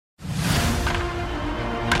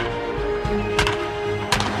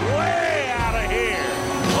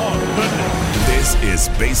is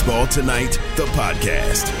Baseball Tonight, the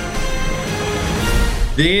podcast.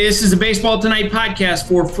 This is the Baseball Tonight podcast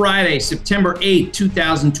for Friday, September 8th,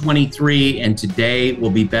 2023, and today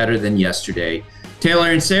will be better than yesterday.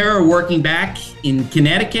 Taylor and Sarah are working back in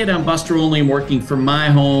Connecticut. I'm Buster Olney, working from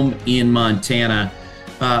my home in Montana.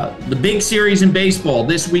 The big series in baseball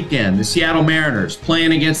this weekend, the Seattle Mariners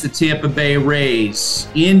playing against the Tampa Bay Rays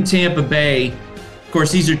in Tampa Bay. Of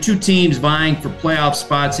course, these are two teams vying for playoff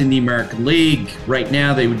spots in the American League. Right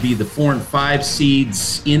now, they would be the 4 and 5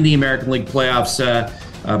 seeds in the American League playoffs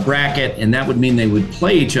bracket, and that would mean they would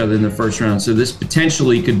play each other in the first round. So this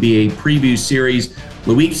potentially could be a preview series.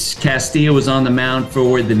 Luis Castillo was on the mound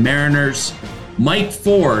for the Mariners. Mike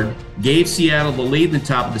Ford gave Seattle the lead in the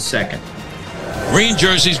top of the second. Green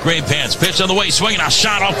jerseys, gray pants. Pitch on the way, swinging a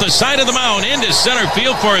shot off the side of the mound into center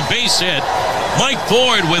field for a base hit. Mike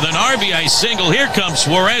Ford with an RBI single. Here comes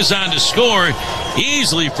Suarez on to score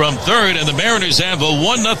easily from third, and the Mariners have a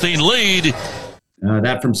 1-0 lead.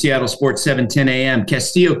 That from Seattle Sports 7:10 a.m.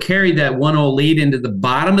 Castillo carried that 1-0 lead into the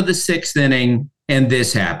bottom of the sixth inning, and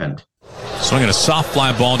this happened. Swinging a soft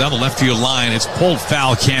fly ball down the left field line. It's pulled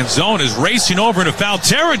foul. Canzone is racing over into foul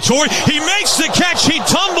territory. He makes the catch. He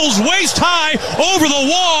tumbles waist high over the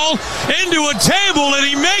wall into a table, and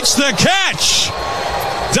he makes the catch.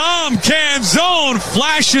 Dom Canzone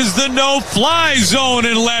flashes the no-fly zone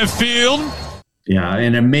in left field. Yeah,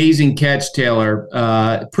 an amazing catch, Taylor.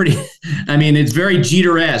 It's very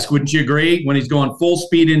Jeter-esque, wouldn't you agree? When he's going full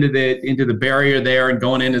speed into the barrier there and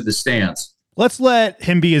going into the stands. Let's let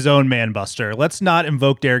him be his own man, Buster. Let's not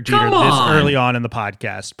invoke Derek Jeter this early on in the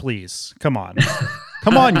podcast, please. Come on.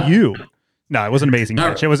 Come on, you. No, it was an amazing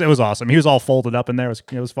catch. It was awesome. He was all folded up in there.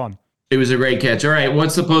 It was fun. It was a great catch. All right,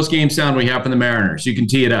 what's the post-game sound we have from the Mariners? You can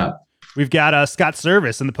tee it up. We've got Scott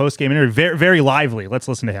Service in the post-game interview. Very, very lively. Let's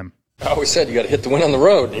listen to him. I always said you got to hit the win on the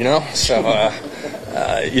road, So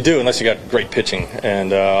you do, unless you got great pitching.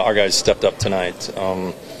 And our guys stepped up tonight.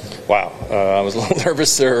 Wow. I was a little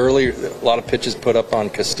nervous there early. A lot of pitches put up on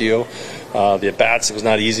Castillo. The at-bats, it was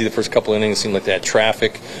not easy. The first couple innings seemed like they had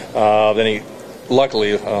traffic. Then he,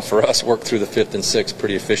 luckily for us, worked through the fifth and sixth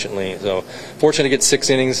pretty efficiently. So fortunate to get 6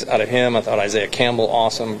 innings out of him. I thought Isaiah Campbell,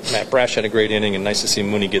 awesome. Matt Brash had a great inning, and nice to see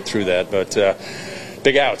Mooney get through that. But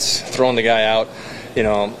big outs, throwing the guy out.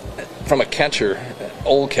 From a catcher,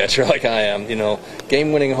 old catcher like I am,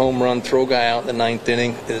 game-winning home run, throw guy out in the 9th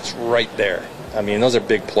inning, it's right there. Those are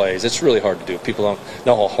big plays. It's really hard to do. People don't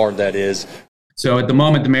know how hard that is. So at the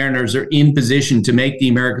moment, the Mariners are in position to make the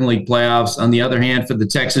American League playoffs. On the other hand, for the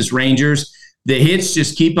Texas Rangers, the hits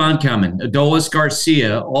just keep on coming. Adolis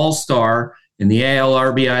Garcia, all-star and the AL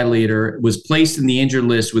RBI leader, was placed in the injured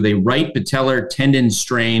list with a right patellar tendon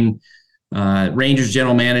strain. Rangers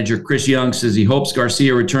general manager Chris Young says he hopes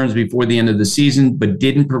Garcia returns before the end of the season, but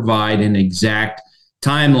didn't provide an exact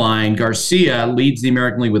timeline. Garcia leads the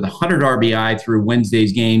American League with 100 RBI through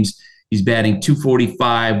Wednesday's games. He's batting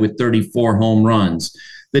 .245 with 34 home runs.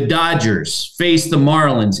 The Dodgers face the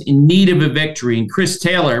Marlins in need of a victory, and Chris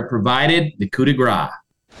Taylor provided the coup de grace.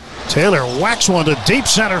 Taylor whacks one to deep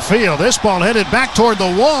center field. This ball headed back toward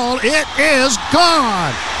the wall. It is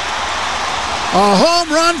gone. A home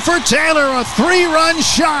run for Taylor, a 3-run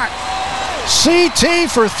shot. CT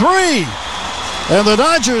for 3. And the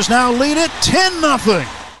Dodgers now lead it 10-0.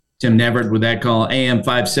 Tim Neverett with that call, AM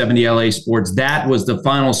 570 LA Sports. That was the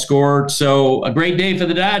final score. So a great day for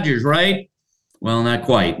the Dodgers, right? Well, not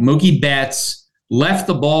quite. Mookie Betts left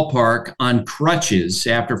the ballpark on crutches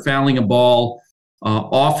after fouling a ball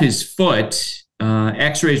off his foot.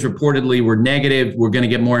 X-rays reportedly were negative. We're going to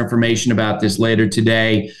get more information about this later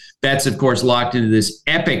today. Betts, of course, locked into this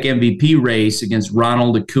epic MVP race against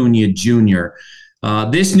Ronald Acuna Jr.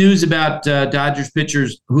 This news about Dodgers pitcher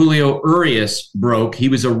Julio Urias broke. He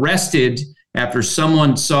was arrested after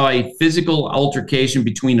someone saw a physical altercation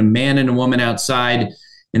between a man and a woman outside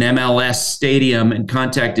an MLS stadium and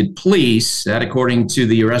contacted police. That, according to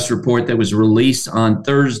the arrest report that was released on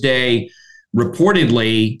Thursday.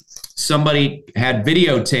 Reportedly, somebody had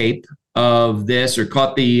videotape of this or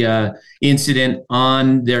caught the incident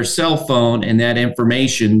on their cell phone, and that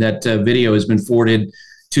information, that video, has been forwarded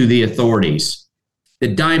to the authorities.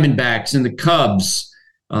 The Diamondbacks and the Cubs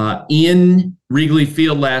in Wrigley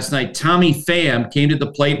Field last night. Tommy Pham came to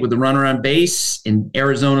the plate with a runner on base, and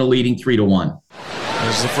Arizona leading 3-1.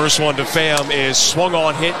 As the first one to Pham is swung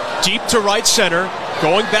on, hit deep to right center,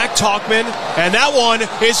 going back Tauchman, and that one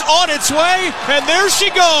is on its way, and there she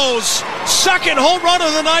goes. Second home run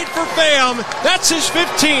of the night for Pham. That's his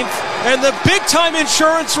 15th, and the big-time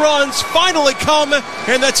insurance runs finally come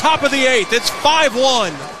in the top of the 8th. It's 5-1.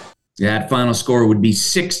 That final score would be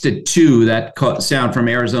 6-2. That sound from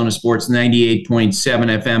Arizona Sports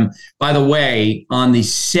 98.7 FM. By the way, on the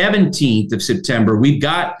 17th of September, we've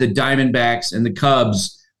got the Diamondbacks and the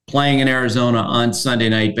Cubs playing in Arizona on Sunday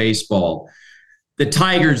Night Baseball. The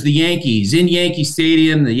Tigers, the Yankees, in Yankee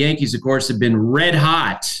Stadium. The Yankees, of course, have been red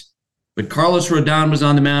hot. But Carlos Rodon was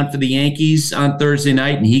on the mound for the Yankees on Thursday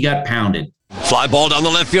night, and he got pounded. Fly ball down the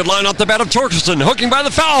left field line off the bat of Torkelson, hooking by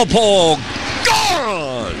the foul pole.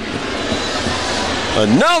 Gone!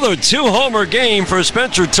 Another two-homer game for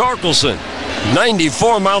Spencer Torkelson.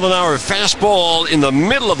 94-mile-an-hour fastball in the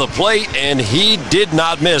middle of the plate, and he did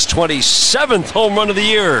not miss. 27th home run of the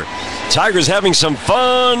year. Tigers having some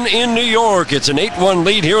fun in New York. It's an 8-1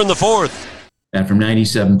 lead here in the fourth. And from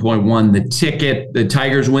 97.1, the ticket. The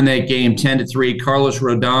Tigers win that game 10-3. Carlos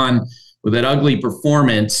Rodon, with that ugly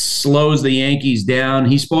performance, slows the Yankees down.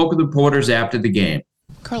 He spoke with reporters after the game.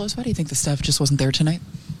 Carlos, why do you think the stuff just wasn't there tonight?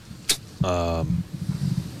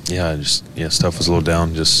 Stuff was a little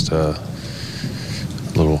down, just a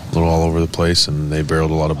little all over the place, and they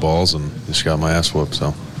barreled a lot of balls and just got my ass whooped.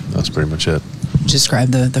 So that's pretty much it. Describe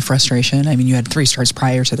the frustration. I mean, you had 3 starts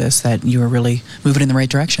prior to this that you were really moving in the right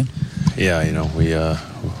direction. Yeah, we're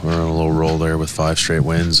on a little roll there with 5 straight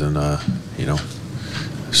wins, and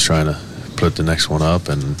just trying to put the next one up,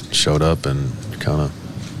 and showed up and kind of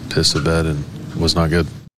pissed the bed and was not good.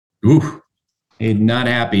 Ooh. He's not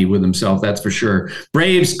happy with himself, that's for sure.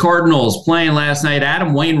 Braves Cardinals playing last night.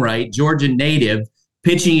 Adam Wainwright, Georgia native,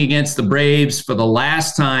 pitching against the Braves for the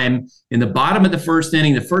last time in the bottom of the first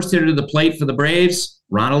inning. The first hitter to the plate for the Braves,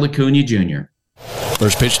 Ronald Acuna Jr.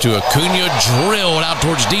 First pitch to Acuna, drilled out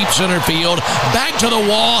towards deep center field, back to the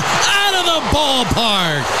wall, out of the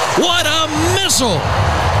ballpark. What a missile!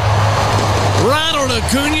 Ronald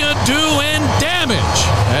Acuna doing damage,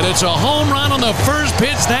 and it's a home run on the first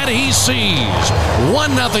pitch that he sees.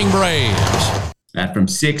 1-0 Braves. That from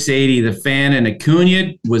 680, the Fan, and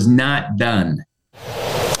Acuna was not done.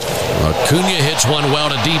 Acuna hits one well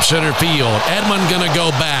to deep center field. Edman gonna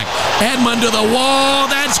go back. Edman to the wall.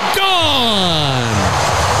 That's gone.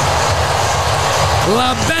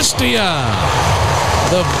 La Bestia,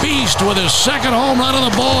 the Beast, with his second home run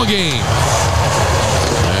of the ball game.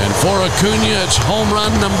 And for Acuna, it's home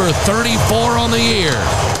run number 34 on the year.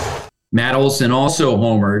 Matt Olson also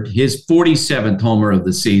homered, his 47th homer of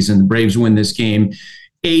the season. The Braves win this game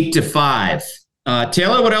 8-5.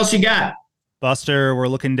 Taylor, what else you got? Buster, we're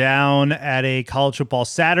looking down at a college football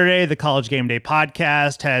Saturday. The College Game Day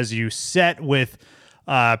podcast has you set with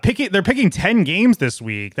they're picking 10 games this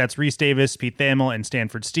week. That's Reese Davis, Pete Thamel, and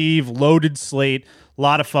Stanford Steve. Loaded slate. A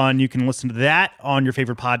lot of fun. You can listen to that on your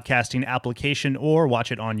favorite podcasting application or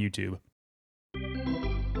watch it on YouTube.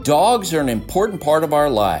 Dogs are an important part of our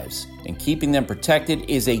lives, and keeping them protected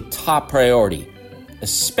is a top priority,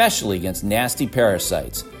 especially against nasty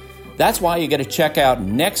parasites. That's why you got to check out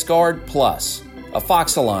NexGard Plus,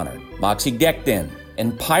 Afoxolaner, Moxidectin,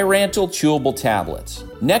 and Pyrantel chewable tablets.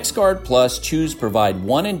 NexGard Plus chews provide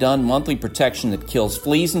one-and-done monthly protection that kills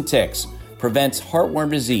fleas and ticks, prevents heartworm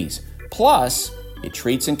disease. Plus, it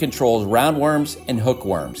treats and controls roundworms and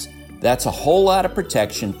hookworms. That's a whole lot of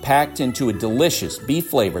protection packed into a delicious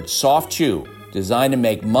beef-flavored soft chew designed to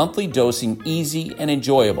make monthly dosing easy and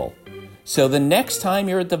enjoyable. So the next time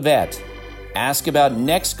you're at the vet, ask about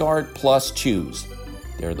NexGard Plus chews.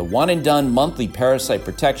 They're the one-and-done monthly parasite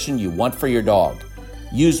protection you want for your dog.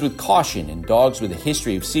 Used with caution in dogs with a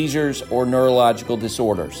history of seizures or neurological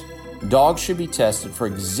disorders. Dogs should be tested for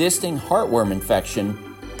existing heartworm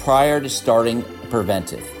infection prior to starting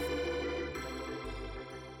preventive.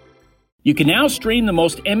 You can now stream the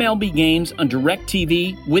most MLB games on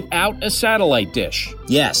DirecTV without a satellite dish.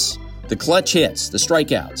 Yes, the clutch hits, the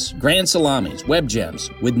strikeouts, grand salamis, web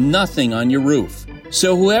gems, with nothing on your roof.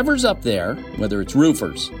 So whoever's up there, whether it's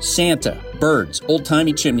roofers, Santa, birds,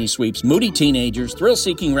 old-timey chimney sweeps, moody teenagers,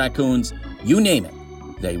 thrill-seeking raccoons, you name it,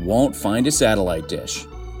 they won't find a satellite dish.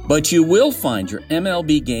 But you will find your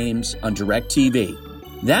MLB games on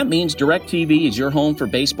DirecTV. That means DirecTV is your home for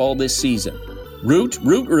baseball this season. Root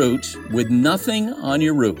with nothing on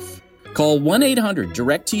your roof. Call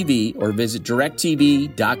 1-800-DIRECTV or visit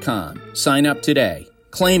directtv.com. Sign up today.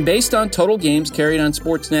 Claim based on total games carried on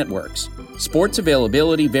sports networks. Sports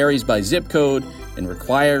availability varies by zip code and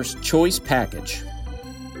requires choice package.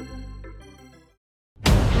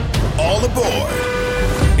 All aboard.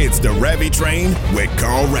 It's the Ravi Train with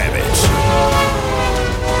Carl Ravitch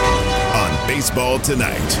on Baseball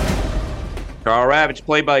Tonight. Carl Ravitch,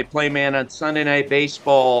 play-by-play man on Sunday Night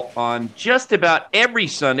Baseball on just about every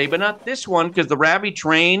Sunday, but not this one because the Ravi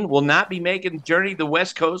Train will not be making the journey to the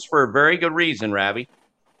West Coast for a very good reason, Ravi.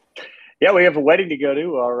 Yeah, we have a wedding to go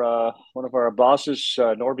to. Our one of our bosses,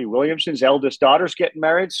 Norby Williamson's eldest daughter's getting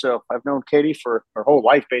married. So I've known Katie for her whole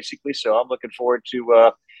life, basically. So I'm looking forward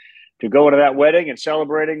to going to that wedding and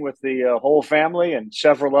celebrating with the whole family and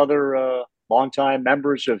several other longtime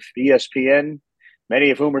members of ESPN,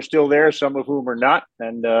 many of whom are still there, some of whom are not.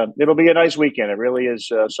 And it'll be a nice weekend. It really is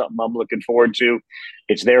something I'm looking forward to.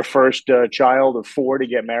 It's their first child of 4 to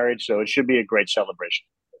get married, so it should be a great celebration.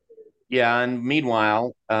 Yeah, and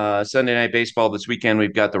meanwhile, Sunday Night Baseball this weekend,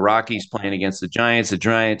 we've got the Rockies playing against the Giants. The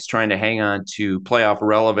Giants trying to hang on to playoff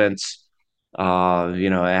relevance,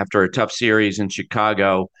 after a tough series in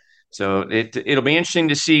Chicago. So it'll be interesting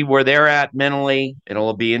to see where they're at mentally.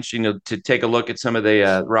 It'll be interesting to take a look at some of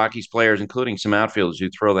the Rockies players, including some outfielders who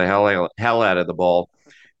throw the hell out of the ball.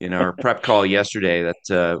 In our prep call yesterday,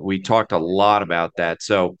 that we talked a lot about that.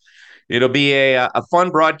 So it'll be a fun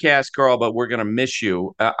broadcast, Carl, but we're going to miss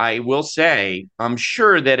you. I will say, I'm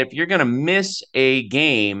sure that if you're going to miss a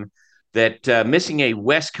game, that missing a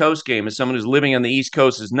West Coast game as someone who's living on the East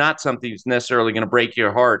Coast is not something that's necessarily going to break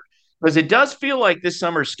your heart, because it does feel like this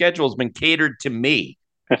summer's schedule has been catered to me.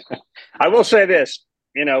 I will say this,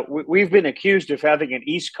 we've been accused of having an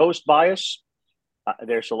East Coast bias.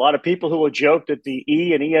 There's a lot of people who will joke that the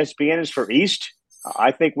E and ESPN is for East.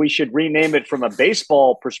 I think we should rename it from a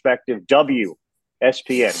baseball perspective,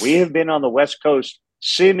 WSPN. We have been on the West Coast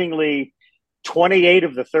seemingly 28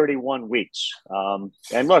 of the 31 weeks.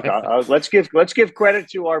 And look, let's give credit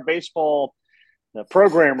to our baseball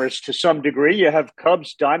programmers to some degree. You have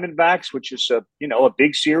Cubs Diamondbacks, which is a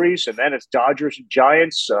big series, and then it's Dodgers and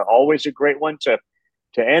Giants, always a great one to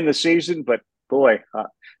end the season. But boy,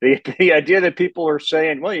 the idea that people are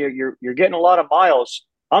saying, well, you're getting a lot of miles.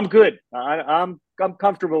 I'm good. I'm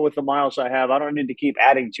comfortable with the miles I have. I don't need to keep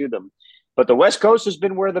adding to them. But the West Coast has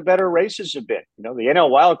been where the better races have been. The NL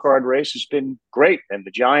wildcard race has been great, and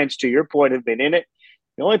the Giants, to your point, have been in it.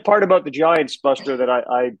 The only part about the Giants, Buster, that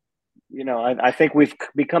I think we've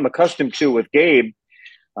become accustomed to with Gabe,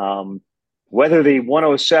 whether the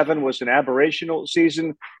 107 was an aberrational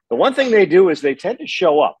season, the one thing they do is they tend to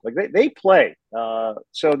show up. Like they play.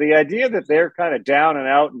 So the idea that they're kind of down and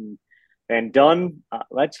out and done,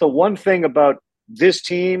 that's the one thing about this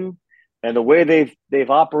team and the way they've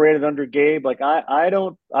operated under Gabe. Like I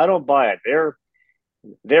don't buy it.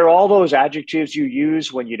 They're all those adjectives you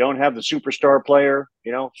use when you don't have the superstar player,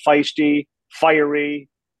 feisty, fiery,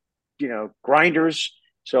 grinders.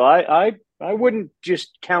 So I wouldn't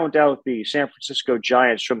just count out the San Francisco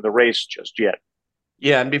Giants from the race just yet.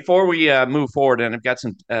 Yeah, and before we move forward, and I've got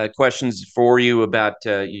some questions for you about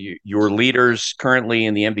your leaders currently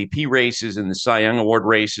in the MVP races and the Cy Young Award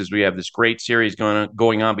races. We have this great series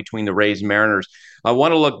going on between the Rays and Mariners. I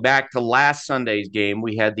want to look back to last Sunday's game.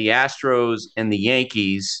 We had the Astros and the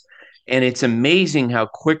Yankees, and it's amazing how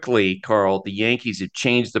quickly, Carl, the Yankees have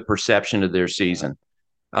changed the perception of their season.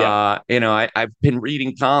 Yeah. I've been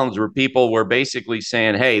reading columns where people were basically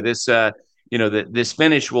saying, hey, this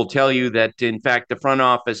finish will tell you that, in fact, the front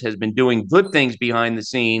office has been doing good things behind the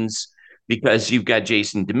scenes because you've got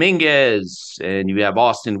Jason Dominguez and you have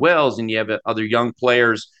Austin Wells and you have other young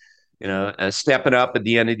players, stepping up at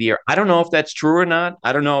the end of the year. I don't know if that's true or not.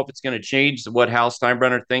 I don't know if it's going to change what Hal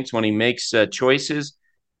Steinbrenner thinks when he makes choices.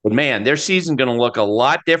 But, man, their season's going to look a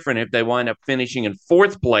lot different if they wind up finishing in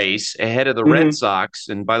 4th place ahead of the Red Sox.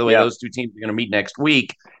 And, by the way, those two teams are going to meet next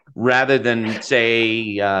week, rather than,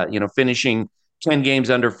 say, finishing 10 games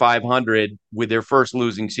under 500 with their first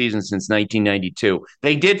losing season since 1992.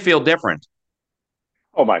 They did feel different.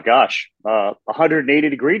 Oh, my gosh.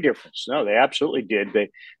 180-degree difference. No, they absolutely did.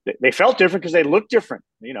 They felt different because they looked different.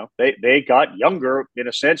 They got younger, in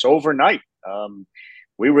a sense, overnight.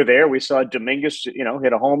 We were there. We saw Dominguez,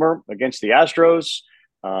 hit a homer against the Astros.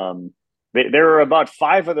 There are about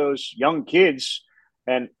 5 of those young kids.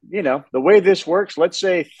 And, the way this works, let's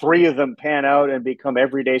say 3 of them pan out and become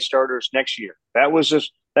everyday starters next year.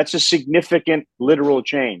 That's a significant literal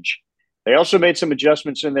change. They also made some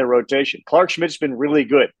adjustments in their rotation. Clark Schmidt's been really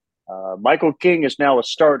good. Michael King is now a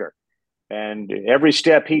starter. And every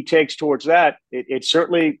step he takes towards that, it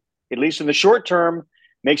certainly, at least in the short term,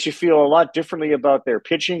 makes you feel a lot differently about their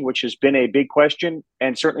pitching, which has been a big question,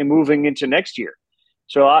 and certainly moving into next year.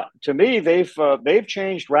 So to me, they've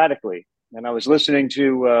changed radically. And I was listening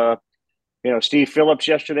to Steve Phillips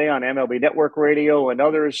yesterday on MLB Network Radio and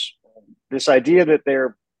others. This idea that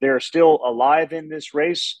they're still alive in this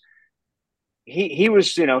race. He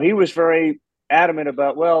was very adamant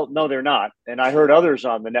about, well, no, they're not. And I heard others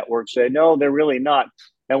on the network say, no, they're really not.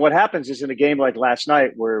 And what happens is in a game like last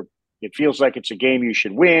night, where it feels like it's a game you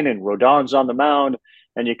should win, and Rodon's on the mound,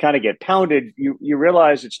 and you kind of get pounded. You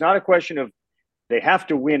realize it's not a question of They have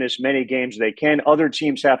to win as many games as they can. Other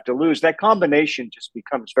teams have to lose. That combination just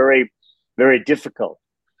becomes very, very difficult.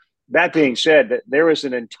 That being said, there is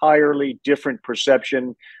an entirely different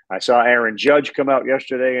perception. I saw Aaron Judge come out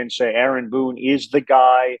yesterday and say Aaron Boone is the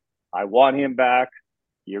guy. I want him back.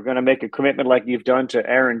 You're going to make a commitment like you've done to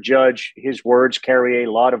Aaron Judge. His words carry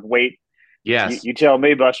a lot of weight. Yes. You tell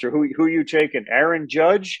me, Buster, who you taking, Aaron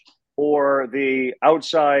Judge or the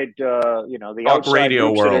outside, the Talk outside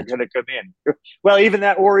radio groups that are world going to come in? Well, even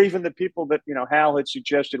that, or even the people that, Hal had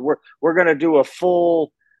suggested, we're going to do a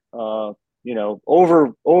full, overview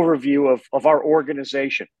of our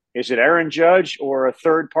organization. Is it Aaron Judge or a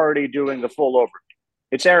third party doing the full overview?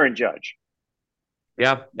 It's Aaron Judge.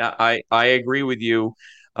 Yeah, I agree with you.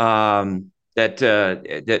 That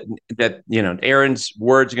Aaron's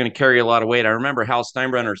words are going to carry a lot of weight. I remember Hal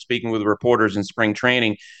Steinbrenner speaking with reporters in spring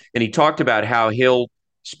training, and he talked about how he'll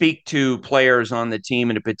speak to players on the team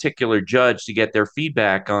and a particular Judge to get their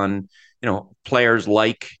feedback on, players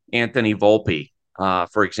like Anthony Volpe,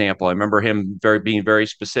 for example. I remember him being very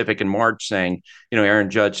specific in March saying, Aaron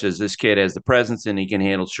Judge says this kid has the presence and he can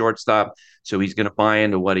handle shortstop, so he's going to buy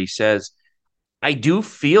into what he says. I do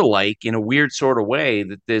feel like, in a weird sort of way,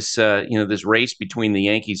 that this race between the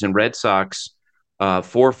Yankees and Red Sox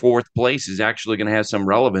for fourth place is actually going to have some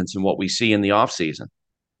relevance in what we see in the offseason.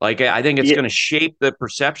 Like, I think it's going to shape the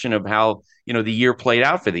perception of how, the year played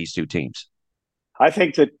out for these two teams. I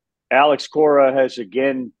think that Alex Cora has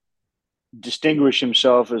again distinguished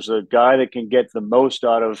himself as a guy that can get the most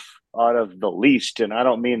out of the least. And I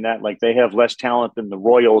don't mean that like they have less talent than the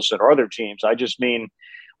Royals or other teams. I just mean,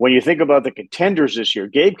 when you think about the contenders this year,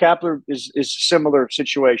 Gabe Kapler is a similar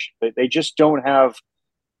situation. They just don't have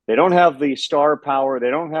the star power. They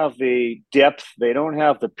don't have the depth. They don't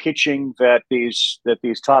have the pitching that these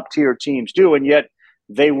top tier teams do. And yet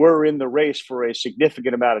they were in the race for a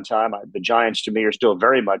significant amount of time. The Giants, to me, are still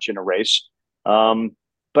very much in a race.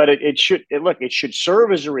 But it should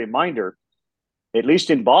serve as a reminder, at least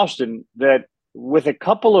in Boston, that with a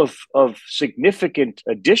couple of significant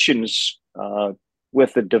additions,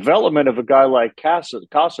 with the development of a guy like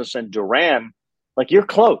Casas and Duran, like, you're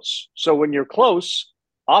close. So when you're close,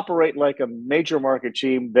 operate like a major market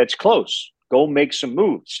team that's close. Go make some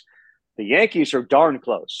moves. The Yankees are darn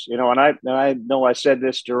close, and I know I said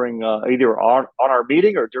this during either on our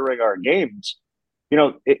meeting or during our games.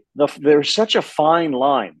 There's such a fine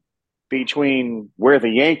line between where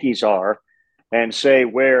the Yankees are and say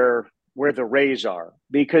where the Rays are,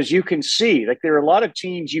 because you can see, like, there are a lot of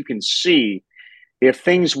teams you can see. If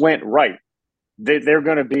things went right, they're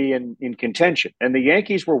going to be in contention. And the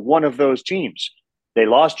Yankees were one of those teams. They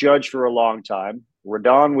lost Judge for a long time.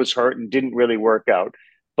 Rodon was hurt and didn't really work out.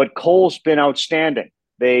 But Cole's been outstanding.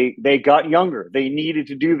 They got younger. They needed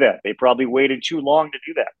to do that. They probably waited too long to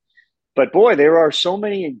do that. But, boy, there are so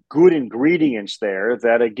many good ingredients there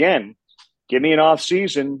that, again, give me an off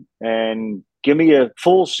season and give me a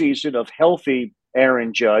full season of healthy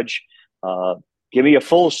Aaron Judge. Give me a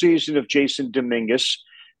full season of Jason Dominguez.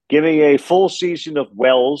 Give me a full season of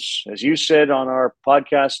Wells. As you said on our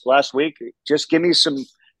podcast last week, just give me some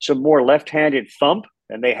more left-handed thump.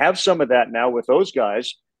 And they have some of that now with those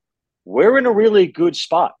guys. We're in a really good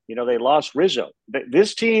spot. They lost Rizzo.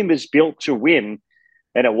 This team is built to win,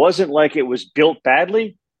 and it wasn't like it was built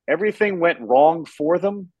badly. Everything went wrong for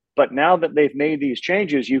them. But now that they've made these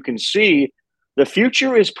changes, you can see the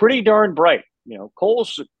future is pretty darn bright.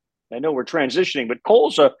 Cole's, I know we're transitioning, but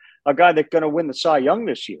Cole's a guy that's going to win the Cy Young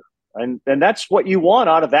this year. And that's what you want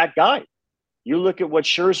out of that guy. You look at what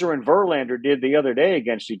Scherzer and Verlander did the other day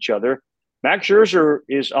against each other. Max Scherzer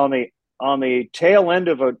is on the tail end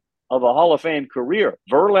of a Hall of Fame career.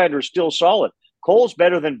 Verlander's still solid. Cole's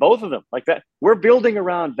better than both of them. Like that, we're building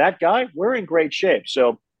around that guy. We're in great shape.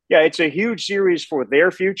 So, yeah, it's a huge series for their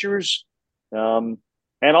futures. And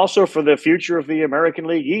also for the future of the American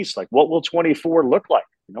League East. Like, what will 24 look like?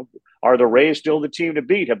 Are the Rays still the team to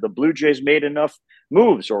beat? Have the Blue Jays made enough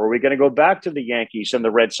moves, or are we going to go back to the Yankees and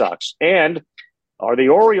the Red Sox? And are the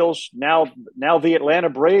Orioles now the Atlanta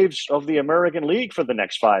Braves of the American League for the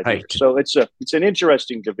next 5 years? So it's an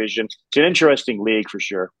interesting division. It's an interesting league for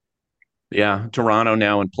sure. Yeah, Toronto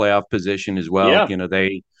now in playoff position as well.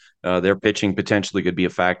 Yeah. Their pitching potentially could be a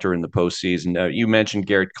factor in the postseason. You mentioned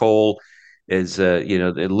Garrett Cole.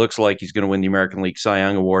 It looks like he's going to win the American League Cy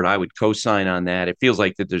Young Award. I would co-sign on that. It feels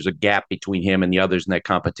like that there's a gap between him and the others in that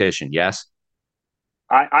competition. Yes,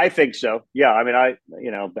 I think so. Yeah, I mean,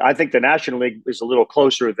 I think the National League is a little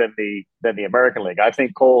closer than the American League. I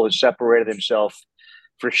think Cole has separated himself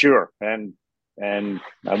for sure, and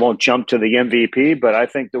I won't jump to the MVP, but I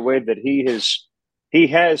think the way that he has he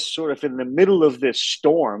has sort of in the middle of this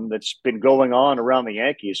storm that's been going on around the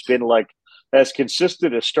Yankees, been like as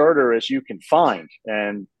consistent a starter as you can find.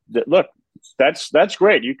 And look, that's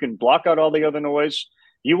great. You can block out all the other noise.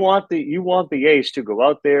 You want the ace to go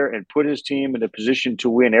out there and put his team in a position to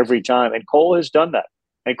win every time. And Cole has done that.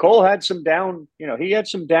 And Cole had some down, he had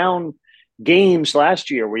some down games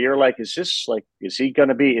last year where you're like, is he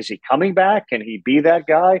coming back? Can he be that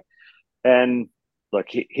guy? And look,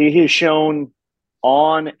 he has shown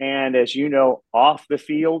on and, as you know, off the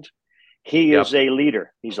field, he is a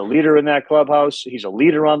leader. He's a leader in that clubhouse. He's a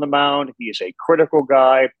leader on the mound. He is a critical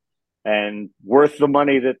guy and worth the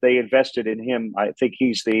money that they invested in him. I think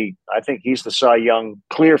he's the Cy Young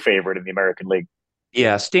clear favorite in the American League.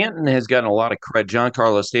 Yeah, Stanton has gotten a lot of credit.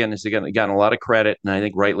 Giancarlo Stanton has gotten a lot of credit, and I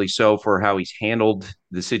think rightly so, for how he's handled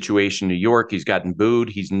the situation in New York. He's gotten booed.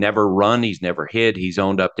 He's never run. He's never hit. He's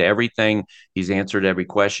owned up to everything. He's answered every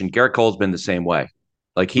question. Garrett Cole's been the same way.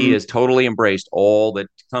 Like, he has totally embraced all that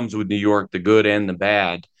comes with New York, the good and the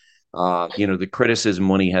bad. The criticism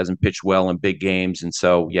when he hasn't pitched well in big games. And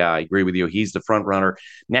so, yeah, I agree with you. He's the front runner.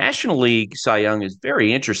 National League Cy Young is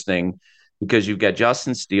very interesting because you've got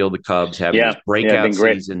Justin Steele, the Cubs, having this breakout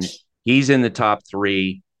season. He's in the top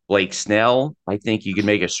 3. Blake Snell, I think you can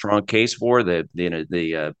make a strong case for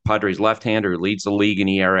the Padres left-hander who leads the league in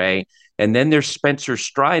ERA. And then there's Spencer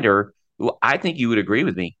Strider, who I think you would agree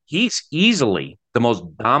with me. He's easily the most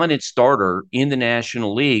dominant starter in the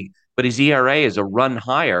National League, but his ERA is a run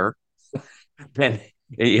higher than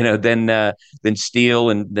Steele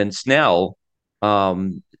and than Snell.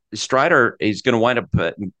 Strider is going to wind up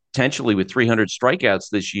potentially with 300 strikeouts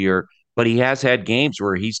this year, but he has had games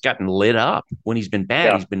where he's gotten lit up when he's been bad.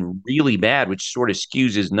 Yeah. He's been really bad, which sort of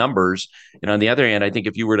skews his numbers. And on the other hand, I think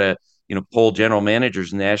if you were to poll general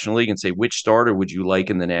managers in the National League and say, which starter would you like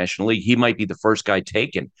in the National League, he might be the first guy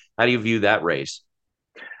taken. How do you view that race?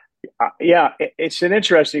 It's an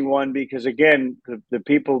interesting one because, again, the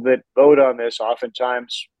people that vote on this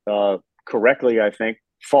oftentimes correctly, I think,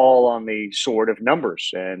 fall on the sword of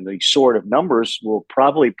numbers. And the sword of numbers will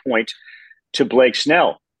probably point to Blake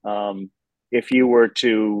Snell. If you were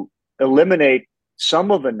to eliminate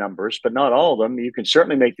some of the numbers, but not all of them, you can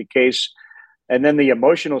certainly make the case. And then the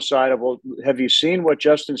emotional side of, well, have you seen what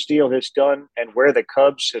Justin Steele has done and where the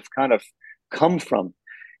Cubs have kind of come from?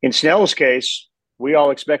 In Snell's case, we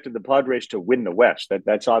all expected the Padres to win the West.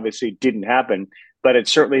 That's obviously didn't happen, but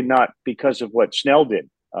it's certainly not because of what Snell did.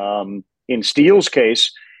 In Steele's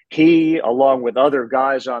case, he, along with other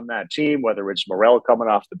guys on that team, whether it's Morel coming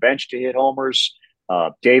off the bench to hit homers,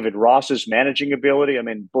 David Ross's managing ability. I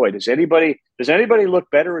mean, boy, does anybody look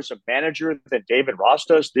better as a manager than David Ross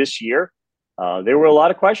does this year? There were a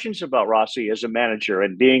lot of questions about Rossi as a manager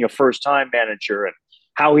and being a first-time manager and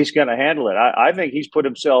how he's going to handle it. I think he's put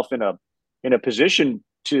himself in a position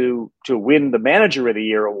to win the Manager of the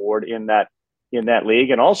Year award in that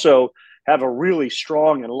league, and also have a really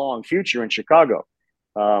strong and long future in Chicago.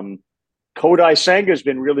 Kodai Senga has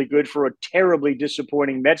been really good for a terribly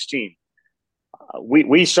disappointing Mets team.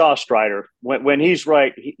 We saw Strider when he's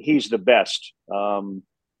right, he's the best.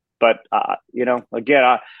 But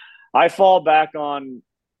again, I fall back on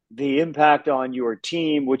the impact on your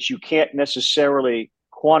team, which you can't necessarily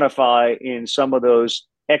quantify in some of those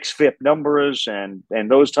xFIP numbers and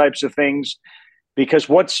those types of things, because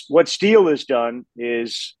what Steele has done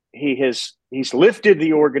is he's lifted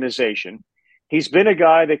the organization. He's been a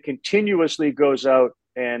guy that continuously goes out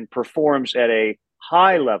and performs at a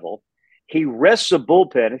high level. He rests a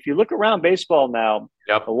bullpen. If you look around baseball now,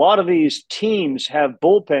 a lot of these teams have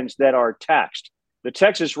bullpens that are taxed. The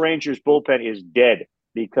Texas Rangers bullpen is dead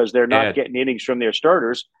because they're not getting innings from their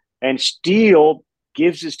starters, and Steele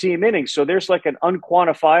gives his team innings. So there's like an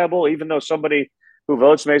unquantifiable, even though somebody who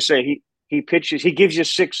votes may say he pitches, he gives you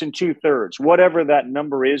 6 2/3, whatever that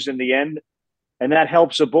number is in the end. And that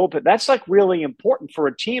helps a bullpen. That's like really important for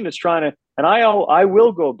a team that's trying to, and I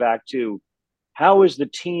will go back to, how is the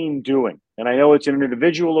team doing? And I know it's an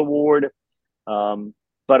individual award,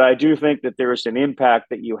 but I do think that there is an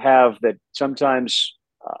impact that you have that sometimes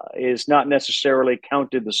is not necessarily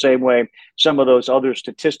counted the same way some of those other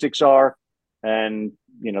statistics are. And,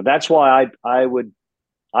 that's why I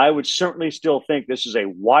would certainly still think this is a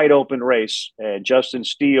wide open race. And Justin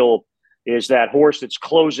Steele is that horse that's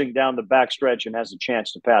closing down the backstretch and has a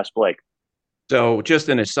chance to pass Blake. So just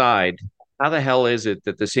an aside, how the hell is it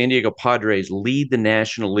that the San Diego Padres lead the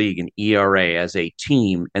National League in ERA as a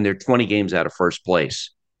team and they're 20 games out of first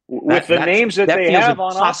place? With the names that they have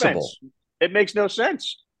on offense, it makes no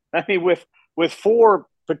sense. I mean, with 4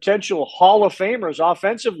 potential Hall of Famers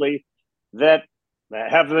offensively that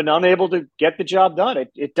have been unable to get the job done.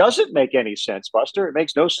 It doesn't make any sense, Buster. It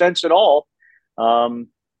makes no sense at all.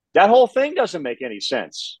 That whole thing doesn't make any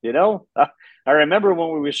sense. I remember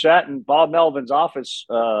when we sat in Bob Melvin's office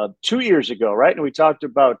 2 years ago, right? And we talked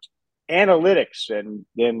about analytics and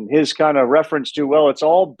his kind of reference to, well, it's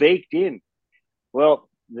all baked in. Well,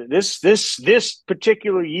 this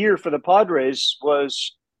particular year for the Padres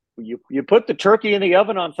was you put the turkey in the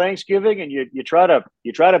oven on Thanksgiving and you try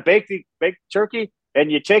to bake the turkey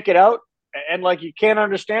and you take it out and like you can't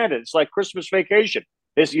understand it. It's like Christmas Vacation.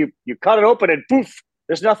 You cut it open and poof,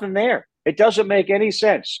 there's nothing there. It doesn't make any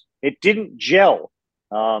sense. It didn't gel.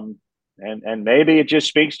 And maybe it just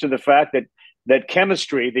speaks to the fact that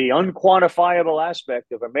chemistry, the unquantifiable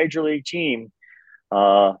aspect of a major league team,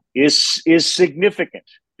 is significant,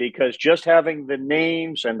 because just having the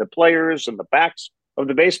names and the players and the backs of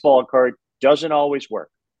the baseball card doesn't always work.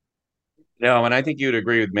 No, and I think you'd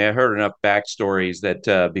agree with me. I heard enough backstories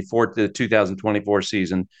that before the 2024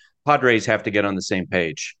 season, Padres have to get on the same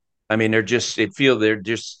page. I mean, they're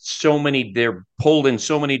just so many, they're pulled in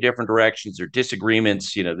so many different directions. There are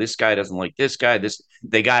disagreements. This guy doesn't like this guy.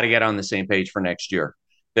 They got to get on the same page for next year.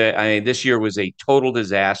 This year was a total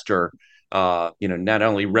disaster, not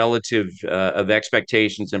only relative of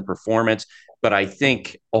expectations and performance, but I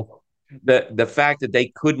think the fact that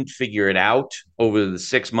they couldn't figure it out over the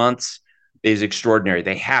 6 months is extraordinary.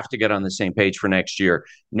 They have to get on the same page for next year.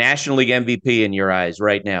 National League MVP in your eyes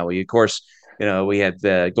right now. Of course, we had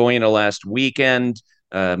going into last weekend,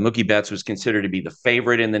 Mookie Betts was considered to be the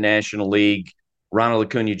favorite in the National League. Ronald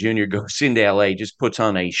Acuna Jr. goes into LA, just puts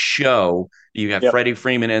on a show. You got Freddie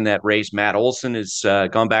Freeman in that race. Matt Olson has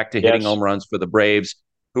gone back to hitting home runs for the Braves.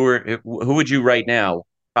 Who would you right now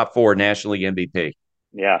top 4 National League MVP?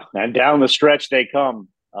 Yeah, and down the stretch they come.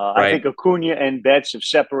 Right. I think Acuna and Betts have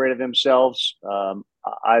separated themselves.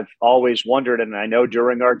 I've always wondered, and I know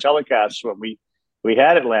during our telecasts when we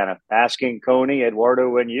had Atlanta, asking Coney,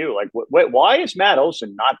 Eduardo, and you, like, why is Matt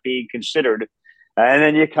Olson not being considered? And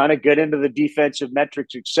then you kind of get into the defensive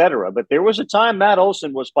metrics, et cetera. But there was a time Matt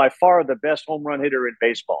Olson was by far the best home run hitter in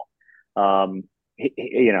baseball.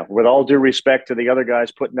 With all due respect to the other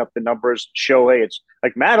guys putting up the numbers, Shohei, it's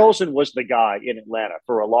like Matt Olson was the guy in Atlanta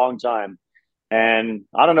for a long time. And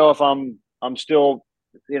I don't know if I'm still,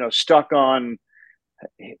 stuck on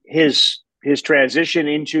his transition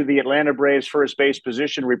into the Atlanta Braves first base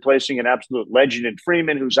position, replacing an absolute legend in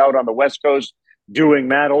Freeman, who's out on the West Coast doing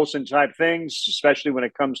Matt Olson type things, especially when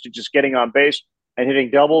it comes to just getting on base and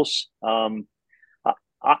hitting doubles. I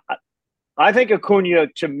think Acuna,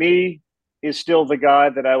 to me, is still the guy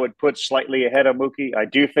that I would put slightly ahead of Mookie. I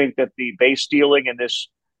do think that the base stealing in this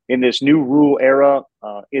new rule era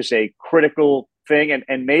is a critical thing,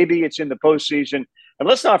 and maybe it's in the postseason. And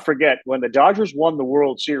let's not forget, when the Dodgers won the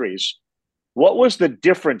World Series, what was the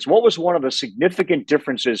difference? What was one of the significant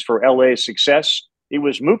differences for LA's success? It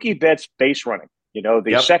was Mookie Betts base running,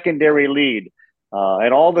 the secondary lead,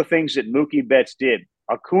 and all the things that Mookie Betts did.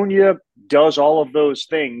 Acuna does all of those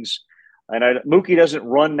things, and Mookie doesn't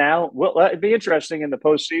run now. Well, it'd be interesting in the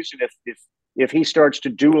postseason if he starts to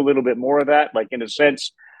do a little bit more of that. Like, in a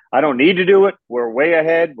sense, I don't need to do it. We're way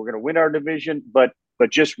ahead. We're going to win our division, but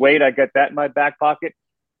just wait. I got that in my back pocket,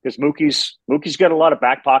 because Mookie's got a lot of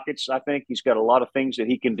back pockets. I think he's got a lot of things that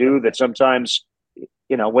he can do that sometimes,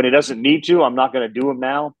 when he doesn't need to, I'm not going to do them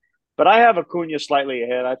now. But I have Acuna slightly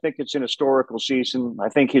ahead. I think it's an historical season. I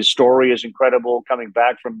think his story is incredible, coming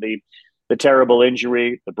back from the terrible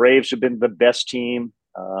injury. The Braves have been the best team.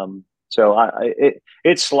 So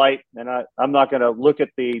it's slight, and I'm not going to look at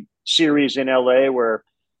the series in LA where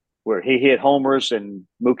he hit homers and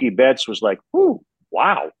Mookie Betts was like, "Ooh,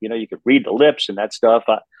 wow!" You could read the lips and that stuff.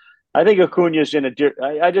 I think Acuna's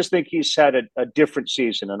I just think he's had a different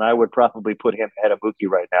season, and I would probably put him ahead of Mookie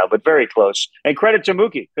right now, but very close. And credit to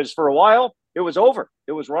Mookie, because for a while it was over.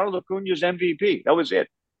 It was Ronald Acuna's MVP. That was it.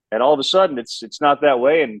 And all of a sudden it's not that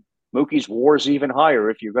way, and Mookie's war's even higher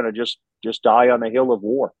if you're going to just die on the hill of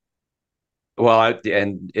war. Well,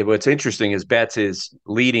 what's interesting is Betts is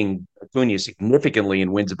leading Acuna significantly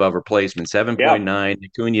in wins above replacement, 7.9.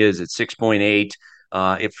 Acuna is at 6.8.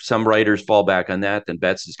 If some writers fall back on that, then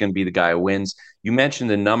Betts is going to be the guy who wins. You mentioned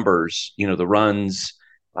the numbers, the runs.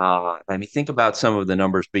 Think about some of the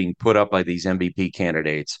numbers being put up by these MVP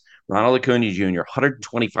candidates. Ronald Acuna Jr.,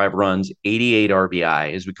 125 runs, 88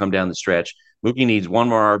 RBI as we come down the stretch. Mookie needs one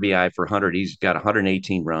more RBI for 100. He's got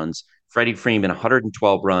 118 runs. Freddie Freeman,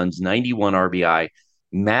 112 runs, 91 RBI.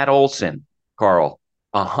 Matt Olson, Carl,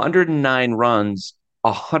 109 runs,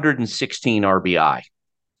 116 RBI.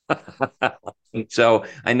 So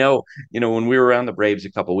I know, when we were around the Braves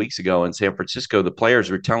a couple of weeks ago in San Francisco, the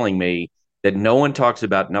players were telling me that no one talks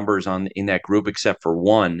about numbers in that group except for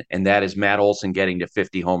one, and that is Matt Olson getting to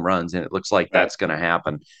 50 home runs, and it looks like that's going to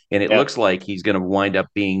happen. And it looks like he's going to wind up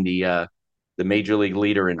being the major league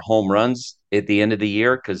leader in home runs at the end of the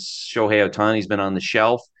year, because Shohei Ohtani's been on the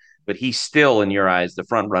shelf, but he's still, in your eyes, the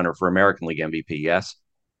front runner for American League MVP. Yes.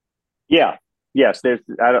 Yeah. Yes.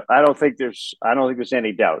 I don't think there's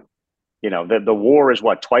any doubt. The WAR is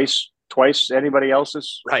what, twice anybody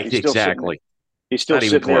else's. Right. Exactly. He's still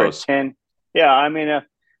sitting there at 10. Yeah, I mean,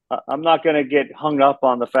 I'm not going to get hung up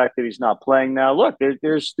on the fact that he's not playing now. Look,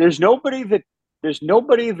 there's nobody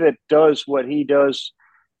that does what he does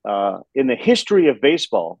in the history of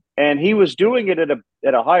baseball, and he was doing it at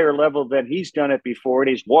a higher level than he's done it before, and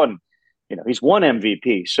he's won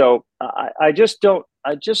MVP. So I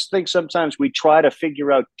just think sometimes we try to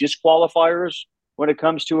figure out disqualifiers when it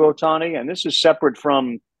comes to Ohtani, and this is separate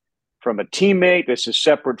from a teammate. This is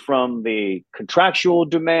separate from the contractual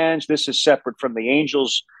demands. This is separate from the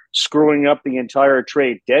Angels screwing up the entire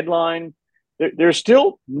trade deadline. There's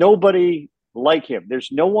still nobody like him. There's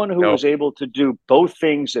no one who was able to do both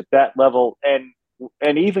things at that level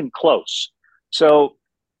and even close. So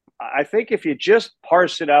I think if you just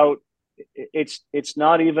parse it out, it's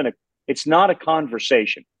not a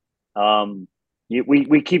conversation.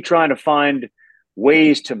 We keep trying to find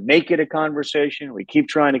ways to make it a conversation. We keep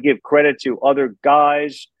trying to give credit to other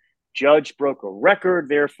guys. Judge broke a record,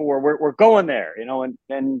 therefore we're going there,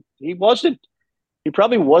 and he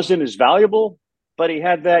probably wasn't as valuable, but he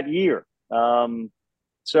had that year.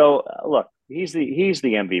 So look, he's the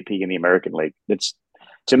MVP in the American League.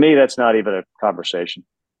 To me, that's not even a conversation.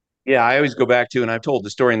 Yeah, I always go back to, and I've told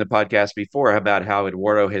the story in the podcast before about how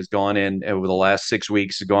Eduardo has gone in over the last 6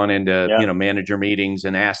 weeks, gone into manager meetings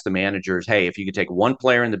and asked the managers, hey, if you could take one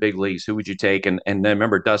player in the big leagues, who would you take? And then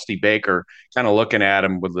remember Dusty Baker kind of looking at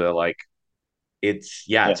him with the it's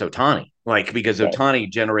Ohtani, because Ohtani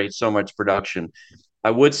generates so much production.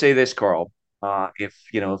 I would say this, Carl, if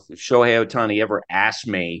Shohei Ohtani ever asked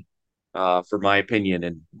me for my opinion,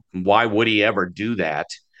 and why would he ever do that?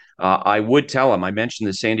 I would tell him, I mentioned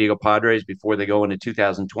the San Diego Padres before they go into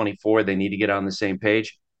 2024, they need to get on the same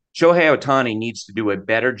page. Shohei Ohtani needs to do a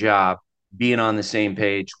better job being on the same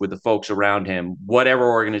page with the folks around him, whatever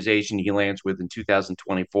organization he lands with in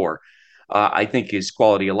 2024. I think his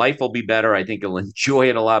quality of life will be better. I think he'll enjoy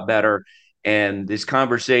it a lot better. And this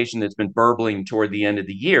conversation that's been burbling toward the end of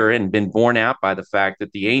the year and been borne out by the fact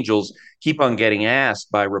that the Angels keep on getting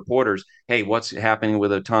asked by reporters, hey, what's happening with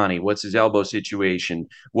Ohtani? What's his elbow situation?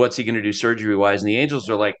 What's he going to do surgery-wise? And the Angels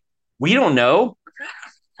are like, we don't know.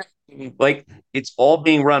 It's all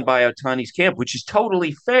being run by Ohtani's camp, which is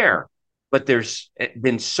totally fair. But there's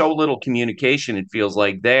been so little communication, it feels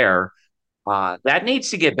like, there. That needs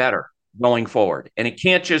to get better going forward. And it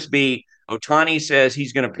can't just be, Ohtani says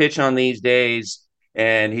he's going to pitch on these days,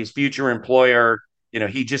 and his future employer,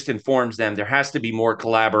 he just informs them. There has to be more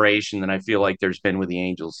collaboration than I feel like there's been with the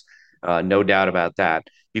Angels. No doubt about that.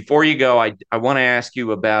 Before you go, I want to ask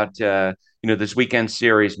you about, this weekend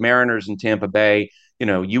series, Mariners and Tampa Bay.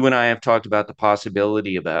 You and I have talked about the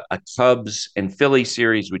possibility of a Cubs and Philly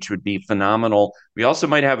series, which would be phenomenal. We also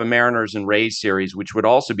might have a Mariners and Rays series, which would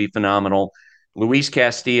also be phenomenal. Luis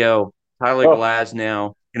Castillo, Tyler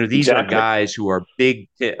Glasnow. These are guys who are big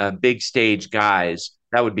stage guys.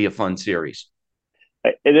 That would be a fun series.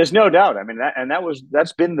 There's no doubt. I mean,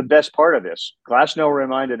 that's been the best part of this. Glasnow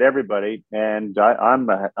reminded everybody, and I'm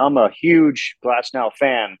a huge Glasnow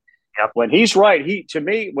fan. Yep. When he's right, he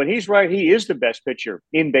is the best pitcher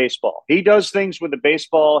in baseball. He does things with the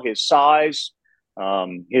baseball, his size,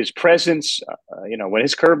 his presence. When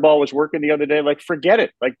his curveball was working the other day, forget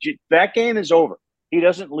it. That game is over. He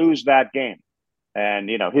doesn't lose that game. And,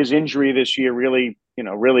 his injury this year really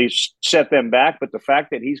set them back. But the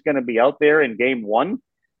fact that he's going to be out there in game one,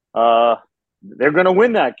 they're going to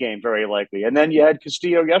win that game very likely. And then you had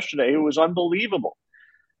Castillo yesterday, who was unbelievable.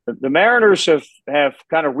 The Mariners have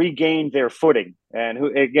kind of regained their footing. And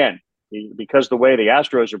because the way the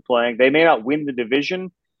Astros are playing, they may not win the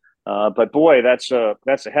division. But boy, that's a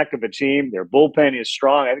heck of a team. Their bullpen is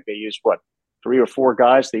strong. I think they used 3 or 4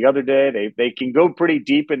 guys the other day. They can go pretty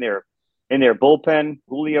deep in their bullpen.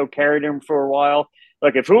 Julio carried him for a while.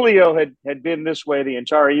 Look, if Julio had been this way the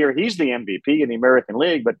entire year, he's the MVP in the American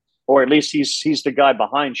League, or at least he's the guy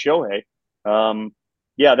behind Shohei.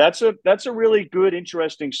 That's a really good,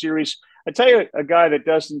 interesting series. I tell you, a guy that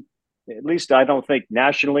doesn't, at least I don't think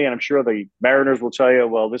nationally, and I'm sure the Mariners will tell you,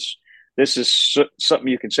 well, this is something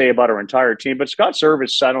you can say about our entire team, but Scott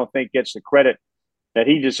Servais, I don't think, gets the credit that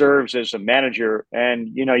he deserves as a manager. And,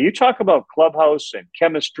 you talk about clubhouse and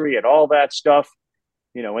chemistry and all that stuff.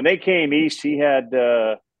 When they came east, he had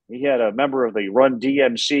He had a member of the Run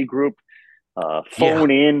DMC group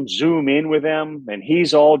Zoom in with them, and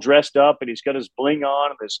he's all dressed up and he's got his bling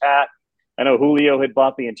on and his hat. I know Julio had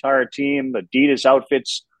bought the entire team, Adidas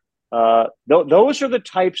outfits. Those are the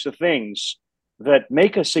types of things that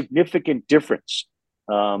make a significant difference.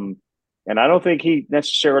 And I don't think he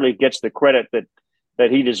necessarily gets the credit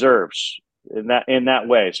that he deserves in that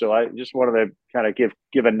way. So I just wanted to kind of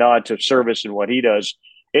give a nod to service and what he does.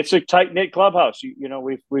 It's a tight-knit clubhouse.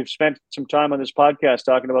 We've spent some time on this podcast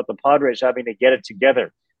talking about the Padres having to get it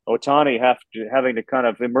together. Ohtani having to kind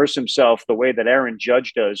of immerse himself the way that Aaron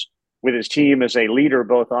Judge does with his team as a leader,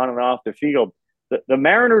 both on and off the field. The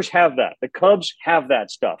Mariners have that. The Cubs have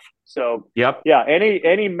that stuff. So, yep. Yeah,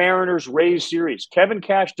 any Mariners-Rays series. Kevin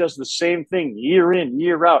Cash does the same thing year in,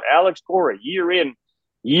 year out. Alex Cora, year in,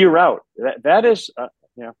 year out. That is,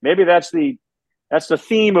 maybe that's the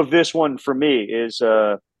theme of this one for me is,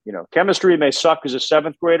 chemistry may suck as a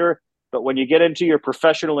seventh grader, but when you get into your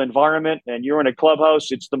professional environment and you're in a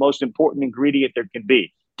clubhouse, it's the most important ingredient there can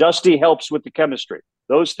be. Dusty helps with the chemistry.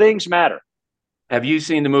 Those things matter. Have you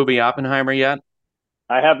seen the movie Oppenheimer yet?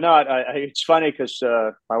 I have not. It's funny because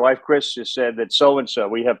my wife, Chris, just said that so-and-so,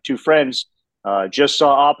 we have two friends, just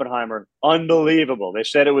saw Oppenheimer. Unbelievable. They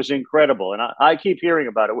said it was incredible. And I keep hearing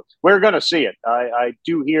about it. We're going to see it. I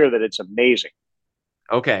do hear that it's amazing.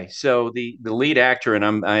 Okay, so the lead actor,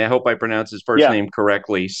 and I hope I pronounce his first name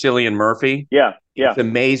correctly, Cillian Murphy. Yeah. It's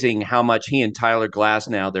amazing how much he and Tyler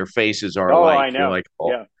Glassnow, their faces are alike. I know. You're like,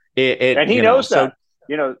 and he knows that.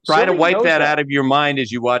 Try to wipe that out of your mind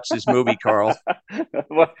as you watch this movie, Carl.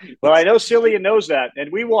 well, I know Cillian knows that,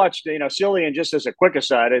 and we watched. Cillian, just as a quick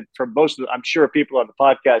aside, from most of I'm sure people on the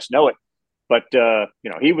podcast know it, but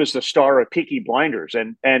he was the star of Peaky Blinders,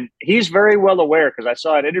 and he's very well aware because I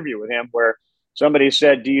saw an interview with him where somebody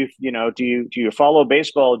said, do you follow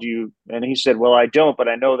baseball? And he said, well, I don't, but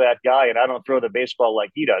I know that guy and I don't throw the baseball like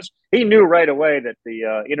he does. He knew right away that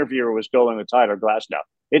the interviewer was going with Tyler Glassnow.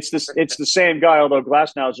 It's the same guy, although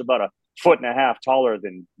Glassnow is about 1.5 feet taller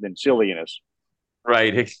than Cillian is.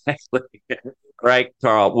 Right. Exactly. Right,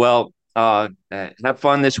 Carl. Well, have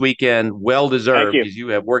fun this weekend. Well deserved because you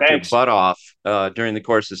have worked your butt off during the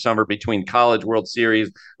course of summer between College World Series,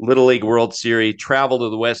 Little League World Series, travel to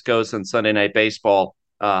the West Coast on Sunday Night Baseball.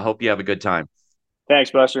 Hope you have a good time. Thanks,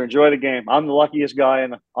 Buster. Enjoy the game. I'm the luckiest guy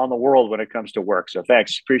on the world when it comes to work. So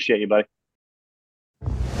thanks. Appreciate you, buddy.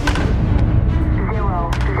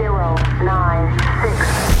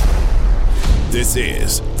 0096. This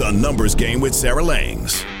is The Numbers Game with Sarah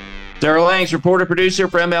Langs. Sarah Langs, reporter, producer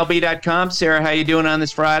for MLB.com. Sarah, how you doing on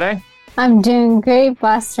this Friday? I'm doing great,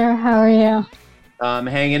 Buster. How are you? I'm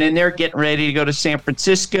hanging in there, getting ready to go to San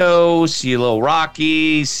Francisco, see a little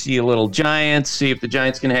Rockies, see a little Giants, see if the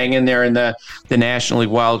Giants can hang in there in the National League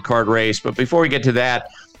wild card race. But before we get to that,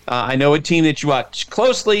 I know a team that you watch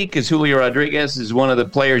closely because Julio Rodriguez is one of the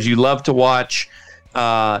players you love to watch.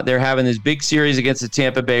 They're having this big series against the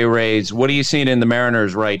Tampa Bay Rays. What are you seeing in the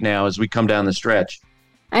Mariners right now as we come down the stretch?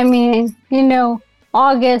 I mean,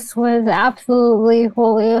 August was absolutely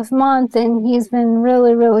Julio's month, and he's been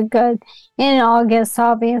really, really good in August,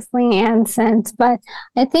 obviously, and since. But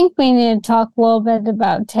I think we need to talk a little bit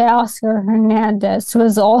about Teoscar Hernandez, who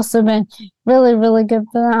has also been really, really good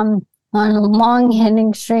for them on a long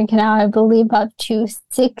hitting streak now, I believe up to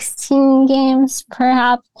 16 games,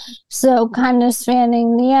 perhaps. So kind of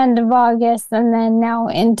spanning the end of August and then now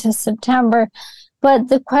into September. But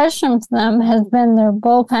the question for them has been their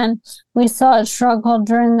bullpen. We saw it struggle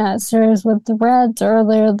during that series with the Reds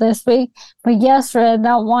earlier this week. But yesterday, that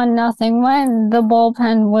 1-0 win, the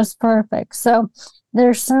bullpen was perfect. So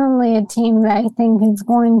there's certainly a team that I think is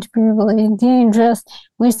going to be really dangerous.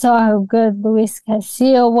 We saw how good Luis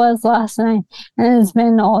Castillo was last night and has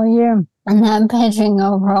been all year. And that pitching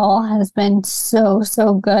overall has been so,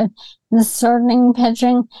 so good. The starting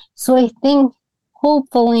pitching. So I think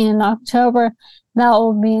hopefully in October, that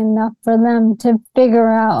will be enough for them to figure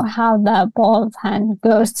out how that bullpen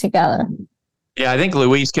goes together. Yeah, I think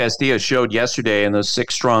Luis Castillo showed yesterday in those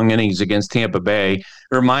 6 strong innings against Tampa Bay. It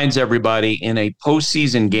reminds everybody in a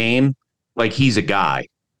postseason game, like he's a guy.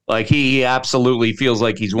 Like he absolutely feels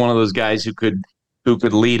like he's one of those guys who could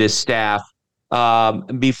lead his staff.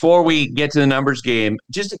 Before we get to the numbers game,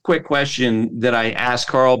 just a quick question that I asked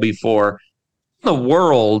Carl before. In the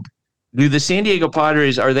world, do the San Diego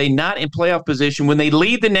Padres, are they not in playoff position when they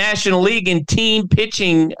lead the National League in team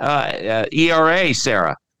pitching ERA,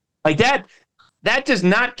 Sarah? Like that does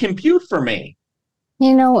not compute for me.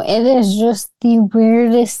 It is just the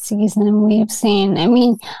weirdest season we've seen. I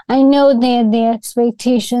mean, I know they had the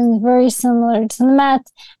expectations very similar to the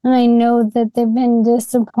Mets, and I know that they've been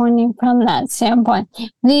disappointing from that standpoint.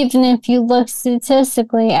 But even if you look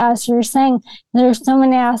statistically, as you're saying, there's so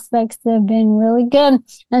many aspects that have been really good,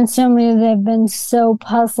 and so many that have been so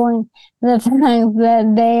puzzling. The fact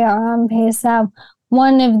that they are on pace to have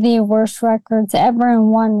one of the worst records ever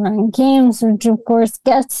in one-run games, which of course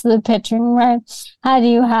gets the pitching right. How do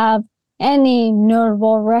you have any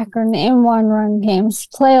notable record in one-run games?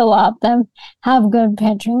 Play a lot of them, have good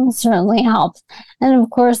pitching, certainly helps. And of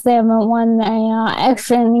course, they haven't won the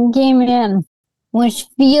extra inning game in, which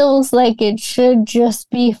feels like it should just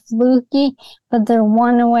be fluky, but they're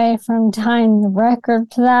one away from tying the record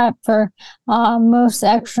to that for most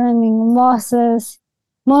extra inning losses.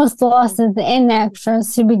 Most losses in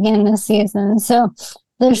extras to begin the season. So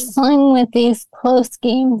their swing with these close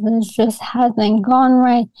games just hasn't gone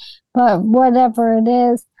right. But whatever it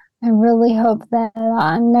is, I really hope that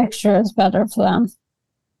next year is better for them.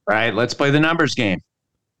 Right. Let's play the numbers game.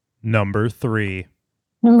 Number 3.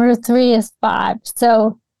 Number 3 is 5.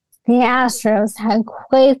 So the Astros had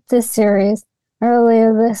quite the series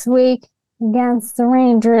earlier this week against the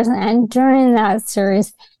Rangers. And during that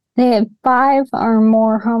series, they had 5 or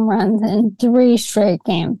more home runs in 3 straight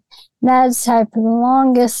games. That's tied for the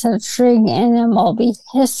longest such streak in MLB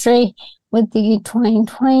history with the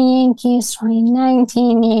 2020 Yankees,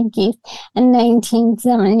 2019 Yankees, and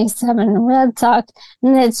 1977 Red Sox.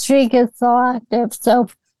 And that streak is still active, so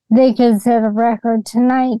they could set a record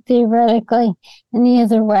tonight, theoretically. And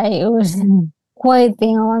either way, it was quite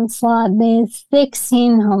the onslaught. They had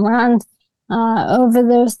 16 home runs over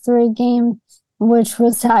those 3 games, which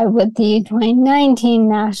was tied with the 2019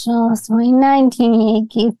 Nationals, 2019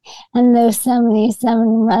 Yankees, and those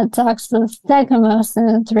 77 Red Sox, the second most in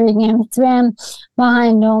the 3-game span,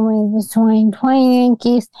 behind only the 2020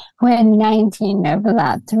 Yankees, who had 19 over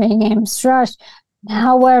that 3-game stretch.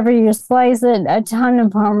 However you slice it, a ton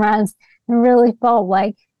of home runs. It really felt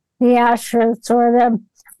like the Astros sort of,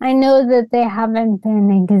 I know that they haven't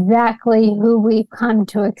been exactly who we've come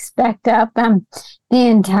to expect of them the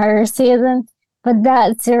entire season, but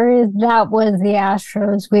that series, that was the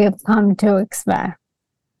Astros we have come to expect.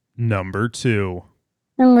 Number 2.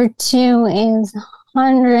 Number 2 is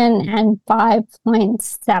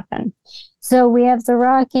 105.7. So we have the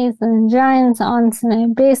Rockies and the Giants on Sunday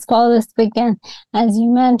Baseball this weekend, as you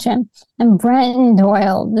mentioned. And Brenton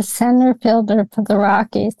Doyle, the center fielder for the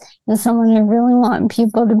Rockies, is someone I really want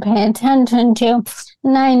people to pay attention to.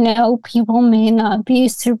 And I know people may not be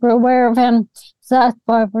super aware of him. So that's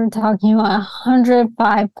why we're talking about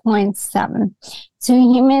 105.7. So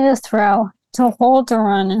he made a throw to hold a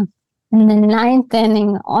runner in the 9th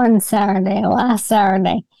inning on last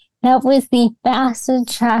Saturday. That was the fastest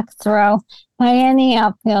track throw by any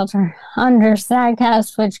outfielder under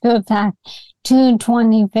Statcast, which goes back to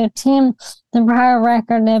 2015. The prior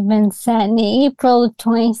record had been set in April of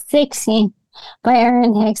 2016 by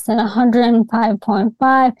Aaron Hicks at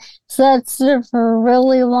 105.5. So that's for a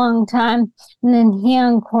really long time. And then he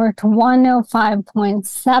encored to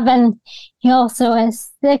 105.7. He also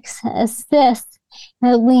has 6 assists,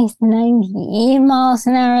 at least 98 miles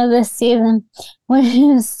an hour this season, which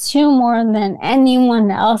is 2 more than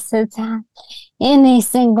anyone else has had in a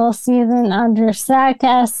single season under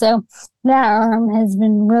Statcast. So that arm has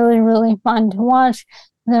been really, really fun to watch.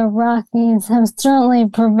 The Rockies have certainly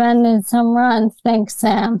prevented some runs, thanks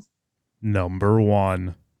to him. Number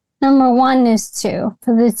 1. Number 1 is 2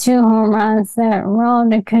 for the 2 home runs that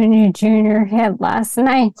Ronald Acuna Jr. hit last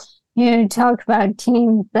night. You talked about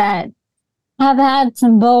teams that have had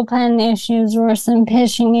some bullpen issues or some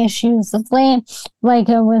pitching issues of late, like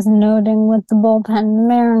I was noting with the bullpen the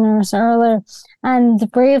Mariners earlier. And the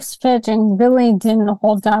Braves pitching really didn't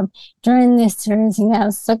hold up during this series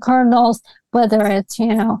against the Cardinals, whether it's,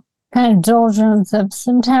 kind of doldrums of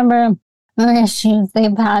September or issues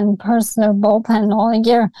they've had in parts of their bullpen all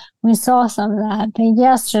year. We saw some of that. But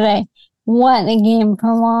yesterday, what a game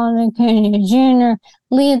from Ronald Acuna Jr.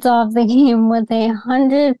 leads off the game with a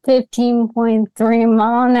 115.3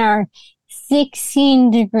 mile an hour,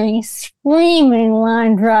 16-degree screaming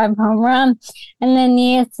line drive home run, and then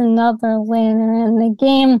he hits another later in the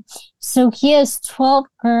game. So he has 12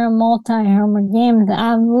 career multi-homer games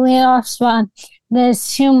out of the leadoff spot.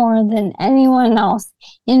 That's 2 more than anyone else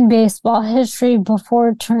in baseball history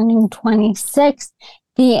before turning 26.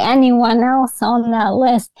 The anyone else on that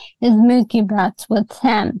list is Mookie Betts with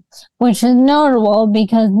 10, which is notable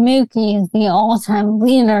because Mookie is the all-time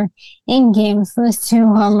leader in games with 2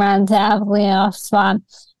 home runs out of the leadoff spot,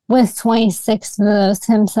 with 26 of those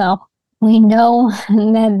himself. We know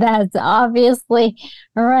that that's obviously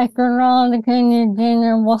a record Ronald Acuna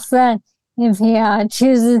Jr. will set if he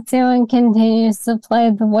chooses to and continues to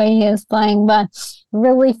play the way he is playing. But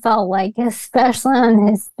really felt like, especially on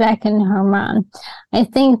his second home run, I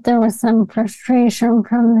think there was some frustration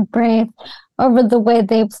from the Braves over the way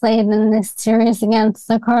they played in this series against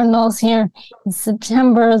the Cardinals here in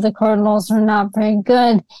September. The Cardinals were not very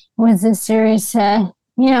good. It was a series to,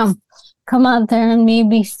 come out there and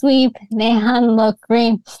maybe sweep. They hadn't looked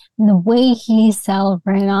great. And the way he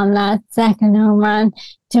celebrated on that second home run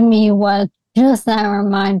to me was just that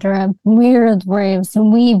reminder of we're the Braves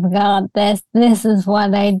and we've got this. This is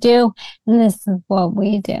what I do, and this is what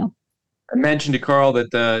we do. I mentioned to Carl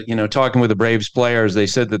that talking with the Braves players, they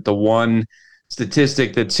said that the one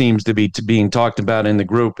statistic that seems to be being talked about in the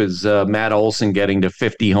group is Matt Olson getting to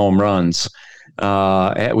 50 home runs.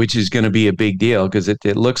 Which is going to be a big deal because it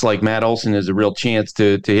looks like Matt Olson has a real chance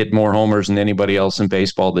to hit more homers than anybody else in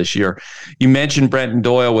baseball this year. You mentioned Brenton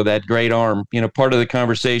Doyle with that great arm. Part of the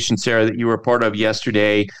conversation, Sarah, that you were part of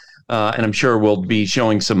yesterday, and I'm sure we'll be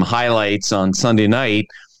showing some highlights on Sunday night,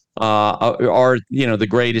 are the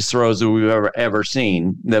greatest throws that we've ever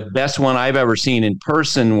seen. The best one I've ever seen in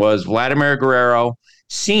person was Vladimir Guerrero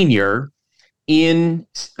Sr. in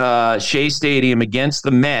Shea Stadium against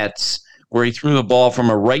the Mets, where he threw the ball from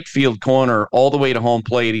a right field corner all the way to home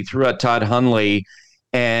plate. He threw out Todd Hundley,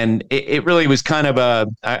 and it really was kind of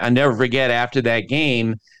I never forget, after that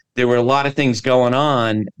game, there were a lot of things going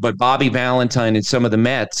on, but Bobby Valentine and some of the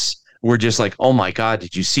Mets were just like, oh my God,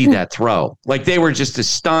 did you see that throw? Like, they were just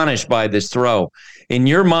astonished by this throw. In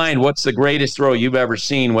your mind, what's the greatest throw you've ever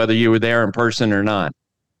seen, whether you were there in person or not?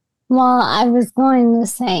 Well, I was going to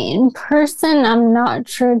say, in person, I'm not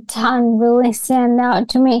sure ton really stand out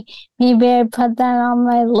to me. Maybe I put that on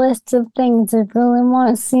my list of things I really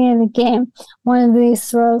want to see in a game. One of these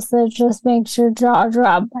throws that just makes your jaw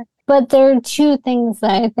drop. But there are two things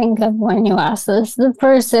that I think of when you ask this. The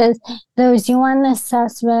first is those Yoenis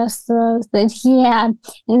Cespedes throws that he had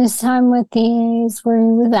in his time with the A's, where he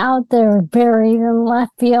was out there buried in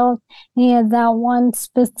left field. He had that one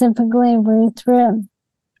specifically where he threw it,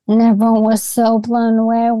 and everyone was so blown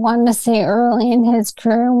away. I want to say early in his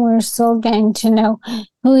career, and we're still getting to know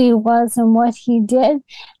who he was and what he did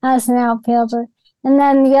as an outfielder. And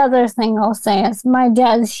then the other thing I'll say is my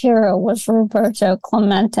dad's hero was Roberto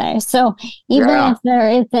Clemente. So even if there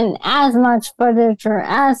isn't as much footage or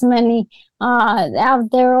as many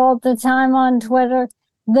out there all the time on Twitter,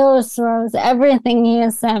 those throws, everything he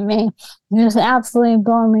has sent me, just absolutely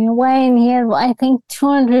blown me away. And he had, I think,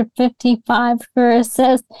 255 career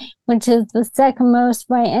assists, which is the second most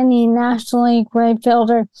by any National League right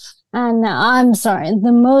fielder. And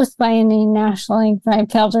the most by any National League right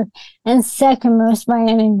fielder, and second most by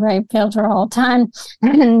any right fielder all time.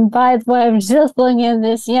 And by the way, I was just looking at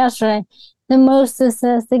this yesterday. The most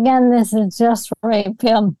assists, again, this is just right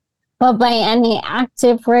field, but by any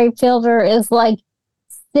active right fielder is like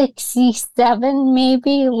 67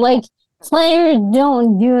 maybe. Like, players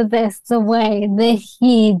don't do this the way that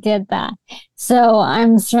he did that. So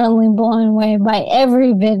I'm certainly blown away by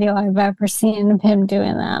every video I've ever seen of him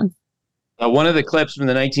doing that. One of the clips from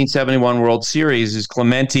the 1971 World Series is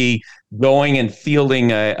Clemente going and fielding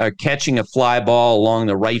catching a fly ball along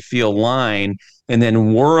the right field line and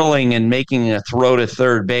then whirling and making a throw to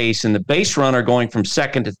third base. And the base runner going from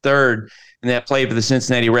second to third in that play for the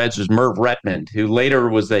Cincinnati Reds was Merv Retmond, who later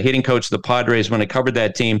was the hitting coach of the Padres when I covered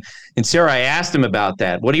that team. And Sarah, I asked him about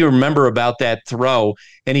that. What do you remember about that throw?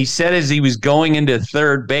 And he said as he was going into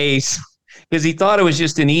third base, because he thought it was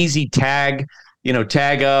just an easy tag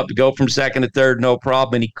up, go from second to third, no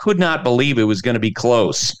problem. And he could not believe it was going to be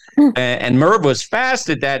close. And Merv was fast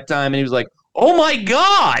at that time, and he was like, oh, my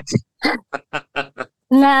God.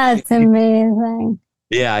 That's amazing.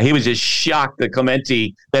 Yeah, he was just shocked that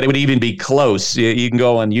Clemente, that it would even be close. You can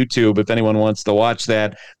go on YouTube if anyone wants to watch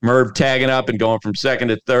that. Merv tagging up and going from second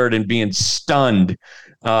to third and being stunned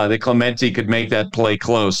that Clemente could make that play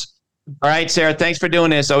close. All right, Sarah, thanks for doing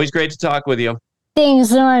this. Always great to talk with you. Thanks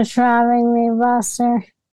so much for having me, Buster.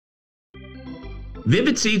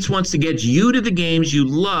 Vivid Seats wants to get you to the games you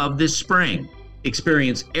love this spring.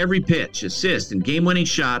 Experience every pitch, assist, and game-winning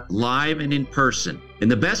shot live and in person.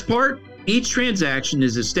 And the best part? Each transaction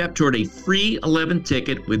is a step toward a free 11th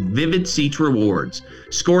ticket with Vivid Seats rewards.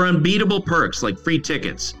 Score unbeatable perks like free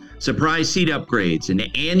tickets, surprise seat upgrades, and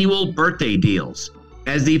annual birthday deals.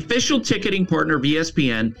 As the official ticketing partner of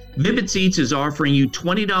ESPN, Vivid Seats is offering you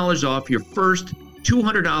 $20 off your first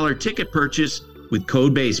 $200 ticket purchase with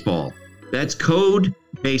code BASEBALL. That's code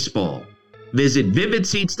BASEBALL. Visit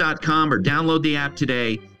vividseats.com or download the app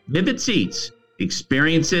today. Vivid Seats.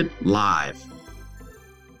 Experience it live.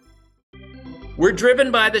 We're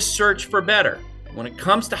driven by the search for better. When it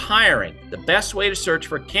comes to hiring, the best way to search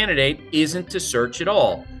for a candidate isn't to search at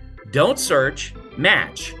all. Don't search,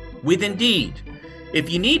 match with Indeed. If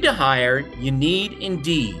you need to hire, you need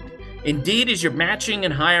Indeed. Indeed is your matching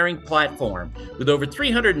and hiring platform. With over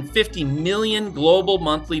 350 million global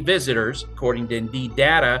monthly visitors, according to Indeed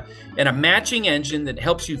data, and a matching engine that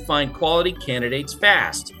helps you find quality candidates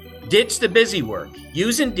fast. Ditch the busy work.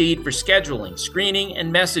 Use Indeed for scheduling, screening,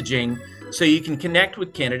 and messaging so you can connect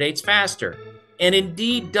with candidates faster. And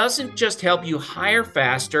Indeed doesn't just help you hire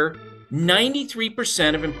faster.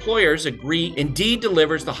 93% of employers agree Indeed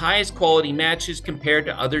delivers the highest quality matches compared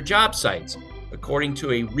to other job sites, according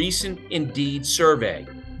to a recent Indeed survey.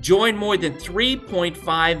 Join more than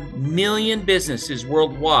 3.5 million businesses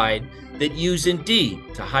worldwide that use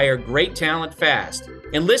Indeed to hire great talent fast.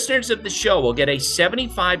 And listeners of the show will get a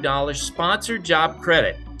 $75 sponsored job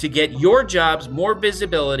credit to get your jobs more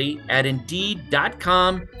visibility at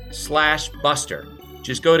Indeed.com/Buster.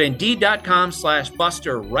 Just go to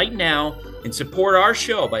Indeed.com/Buster right now and support our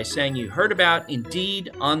show by saying you heard about Indeed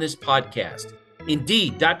on this podcast.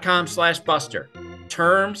 Indeed.com/Buster.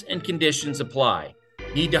 Terms and conditions apply.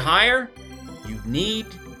 Need to hire? You need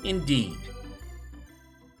Indeed.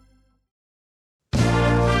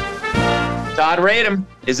 Todd Radom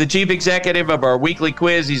is the chief executive of our weekly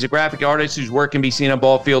quiz. He's a graphic artist whose work can be seen on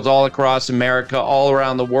ball fields all across America, all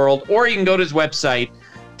around the world, or you can go to his website,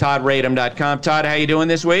 toddradom.com. Todd, how you doing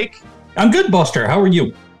this week? I'm good, Buster. How are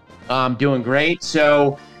you? I'm doing great.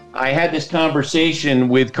 So I had this conversation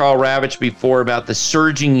with Karl Ravech before about the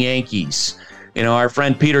surging Yankees. You know, our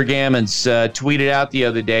friend Peter Gammons tweeted out the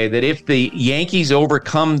other day that if the Yankees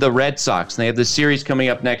overcome the Red Sox, and they have the series coming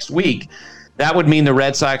up next week, that would mean the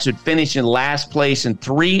Red Sox would finish in last place in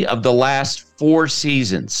 3 of the last 4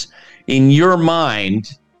 seasons. In your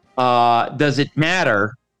mind, does it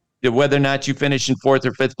matter whether or not you finish in 4th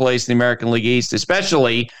or 5th place in the American League East,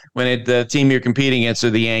 especially when the team you're competing against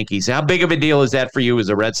are the Yankees? How big of a deal is that for you as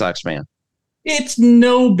a Red Sox fan? It's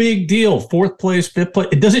no big deal. 4th place, 5th place.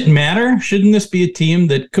 Does it matter? Shouldn't this be a team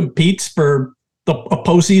that competes for a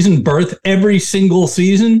postseason berth every single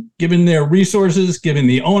season, given their resources, given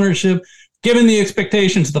the ownership, given the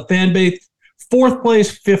expectations of the fan base? 4th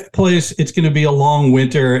place, 5th place, it's going to be a long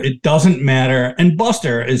winter. It doesn't matter. And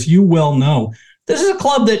Buster, as you well know, this is a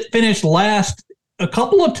club that finished last a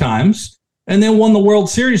couple of times and then won the World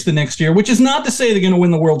Series the next year, which is not to say they're going to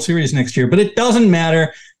win the World Series next year, but it doesn't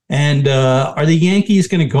matter. And are the Yankees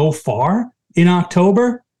going to go far in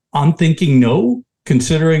October? I'm thinking no,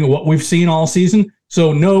 considering what we've seen all season.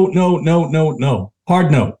 So no.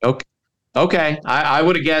 Hard no. Okay. I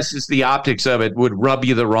would have guessed it's the optics of it would rub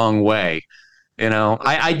you the wrong way. You know,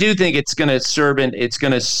 I do think it's going to serve and it's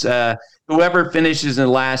going to whoever finishes in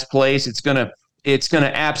last place, it's going to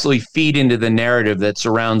absolutely feed into the narrative that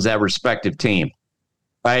surrounds that respective team,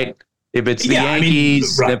 right? If it's the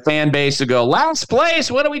Yankees, the fan base will go, last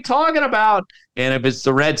place, what are we talking about? And if it's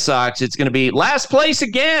the Red Sox, it's going to be last place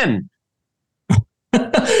again.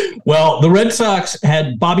 Well, the Red Sox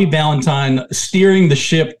had Bobby Valentine steering the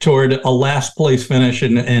ship toward a last place finish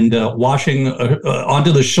and washing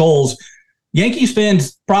onto the shoals. Yankees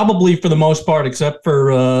fans, probably for the most part, except for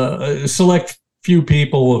a select few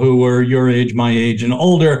people who were your age, my age, and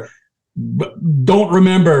older, don't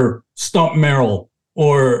remember Stump Merrill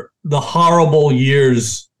or the horrible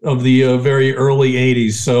years of the very early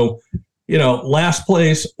 80s. So, you know, last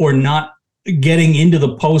place or not getting into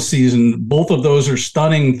the postseason, both of those are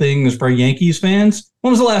stunning things for Yankees fans.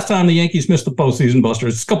 When was the last time the Yankees missed the postseason, Buster?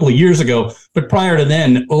 It's a couple of years ago, but prior to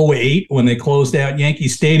then, 2008, when they closed out Yankee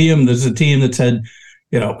Stadium, there's a team that's had,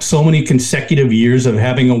 you know, so many consecutive years of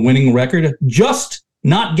having a winning record. Just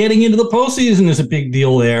not getting into the postseason is a big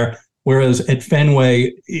deal there. Whereas at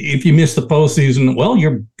Fenway, if you miss the postseason, well,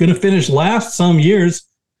 you're going to finish last some years.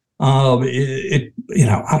 I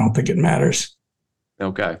don't think it matters.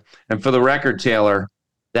 Okay. And for the record, Taylor,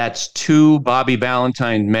 that's 2 Bobby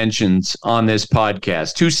Valentine mentions on this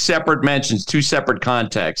podcast. 2 separate mentions, 2 separate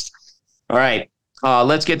contexts. All right.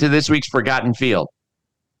 Let's get to this week's Forgotten Field.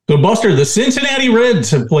 So, Buster, the Cincinnati Reds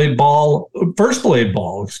have first played ball,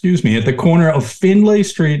 at the corner of Findlay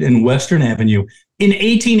Street and Western Avenue in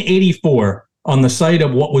 1884 on the site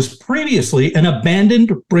of what was previously an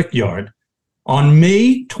abandoned brickyard. On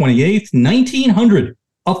May 28th, 1900,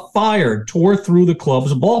 a fire tore through the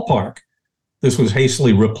club's ballpark. This was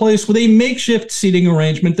hastily replaced with a makeshift seating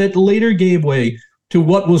arrangement that later gave way to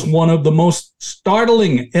what was one of the most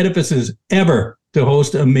startling edifices ever to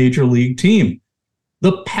host a major league team.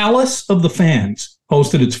 The Palace of the Fans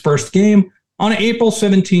hosted its first game on April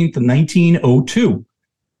 17th, 1902.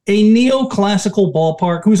 A neoclassical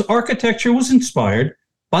ballpark whose architecture was inspired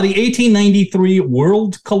by the 1893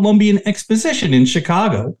 World Columbian Exposition in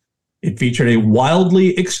Chicago. It featured a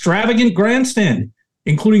wildly extravagant grandstand,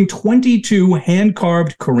 including 22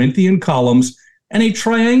 hand-carved Corinthian columns and a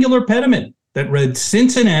triangular pediment that read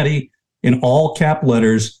Cincinnati in all-cap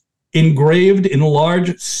letters, engraved in large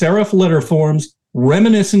serif letter forms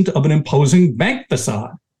reminiscent of an imposing bank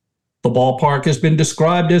facade. The ballpark has been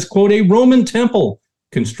described as, quote, a Roman temple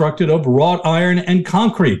constructed of wrought iron and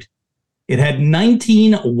concrete. It had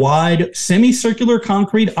 19 wide semicircular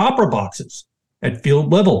concrete opera boxes at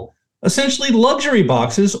field level, essentially luxury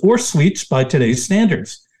boxes or suites by today's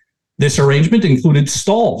standards. This arrangement included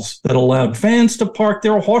stalls that allowed fans to park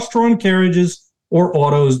their horse-drawn carriages or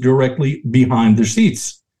autos directly behind their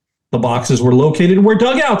seats. The boxes were located where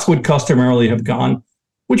dugouts would customarily have gone,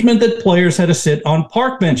 which meant that players had to sit on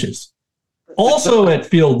park benches. Also at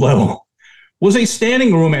field level was a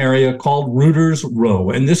standing room area called Rooters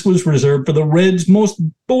Row, and this was reserved for the Reds' most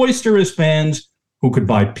boisterous fans who could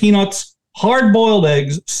buy peanuts, hard-boiled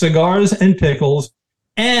eggs, cigars, and pickles,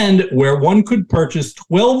 and where one could purchase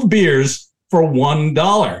 12 beers for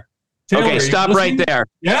 $1. Taylor, okay, stop right there.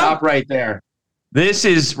 Yeah? Stop right there. This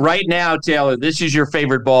is, right now, Taylor, this is your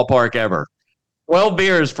favorite ballpark ever. 12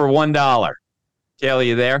 beers for $1. Taylor,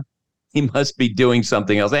 you there? He must be doing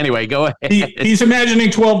something else. Anyway, go ahead. He's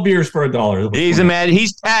imagining 12 beers for $1.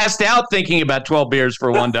 He's passed out thinking about 12 beers for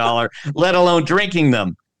 $1, let alone drinking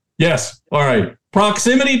them. Yes. All right.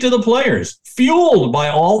 Proximity to the players, fueled by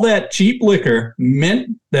all that cheap liquor, meant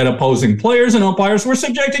that opposing players and umpires were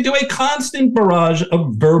subjected to a constant barrage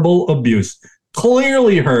of verbal abuse,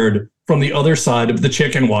 clearly heard from the other side of the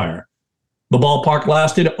chicken wire. The ballpark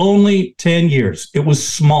lasted only 10 years. It was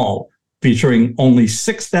small, featuring only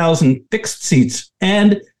 6,000 fixed seats,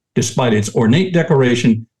 and despite its ornate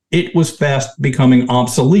decoration, it was fast becoming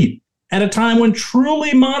obsolete at a time when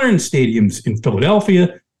truly modern stadiums in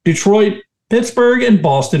Philadelphia, Detroit, Pittsburgh, and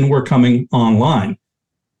Boston were coming online.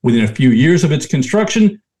 Within a few years of its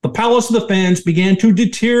construction, the Palace of the Fans began to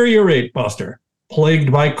deteriorate, Buster,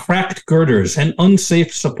 plagued by cracked girders and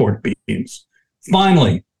unsafe support beams.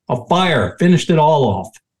 Finally, a fire finished it all off.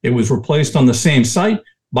 It was replaced on the same site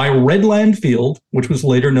by Redland Field, which was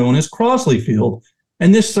later known as Crosley Field,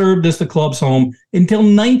 and this served as the club's home until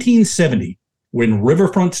 1970, when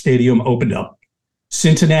Riverfront Stadium opened up.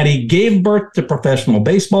 Cincinnati gave birth to professional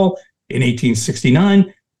baseball in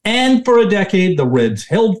 1869, and for a decade, the Reds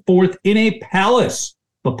held forth in a palace,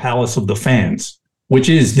 the Palace of the Fans, which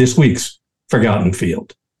is this week's Forgotten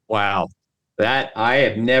Field. Wow. That I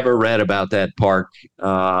have never read about that park,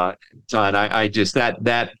 Todd. I just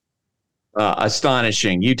that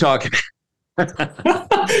astonishing. You talk.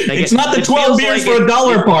 It's not the 12 beers for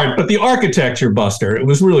 $1 part, but the architecture, Buster. It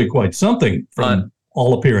was really quite something from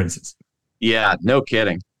all appearances. Yeah, no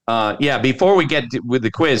kidding. Yeah, before we get with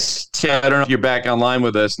the quiz, Ted, I don't know if you're back online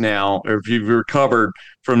with us now, or if you've recovered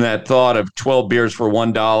from that thought of 12 beers for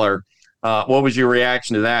 $1. What was your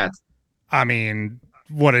reaction to that? I mean,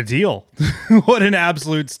 what a deal. What an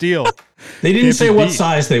absolute steal. They didn't say what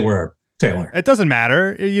size they were, Taylor. It doesn't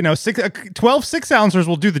matter. 12 6-ounces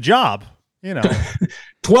will do the job.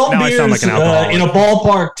 12 beers like in a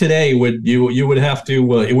ballpark today you would have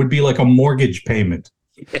to it would be like a mortgage payment.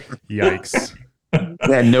 Yikes.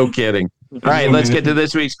 Yeah, no kidding. All right, let's get to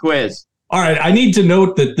this week's quiz. All right, I need to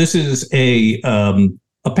note that this is a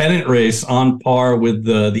pennant race on par with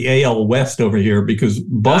the AL West over here, because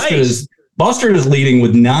Buster is leading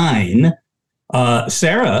with 9.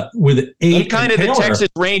 Sarah with 8. And kind of the Texas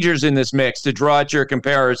Rangers in this mix to draw out your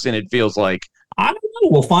comparison, it feels like. I don't know.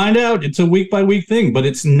 We'll find out. It's a week-by-week thing, but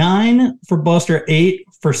it's 9 for Buster, 8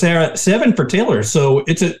 for Sarah, 7 for Taylor. So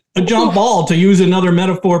it's a jump ball, to use another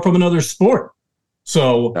metaphor from another sport.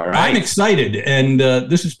 So I'm excited, and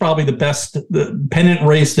this is probably the best pennant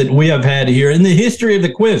race that we have had here in the history of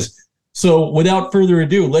the quiz. So without further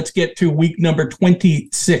ado, let's get to week number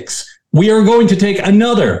 26. We are going to take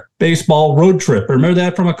another baseball road trip. Remember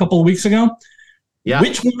that from a couple of weeks ago? Yeah.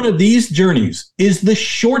 Which one of these journeys is the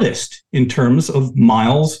shortest in terms of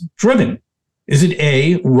miles driven? Is it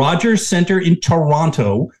A, Rogers Center in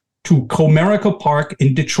Toronto to Comerica Park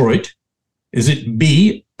in Detroit? Is it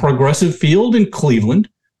B, Progressive Field in Cleveland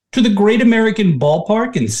to the Great American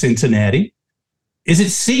Ballpark in Cincinnati? Is it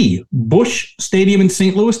C, Busch Stadium in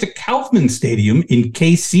St. Louis to Kaufman Stadium in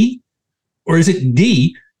KC? Or is it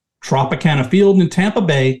D, Tropicana Field in Tampa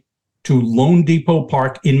Bay to Lone Depot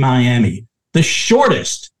Park in Miami? The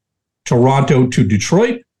shortest: Toronto to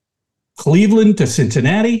Detroit, Cleveland to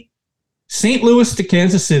Cincinnati, St. Louis to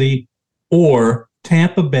Kansas City, or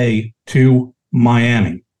Tampa Bay to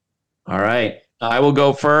Miami. All right. I will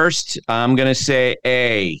go first. I'm going to say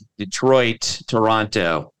A, Detroit,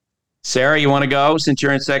 Toronto. Sarah, you want to go since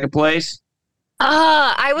you're in second place?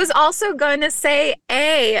 I was also going to say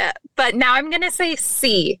A, but now I'm going to say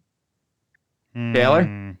C.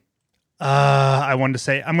 Taylor? I wanted to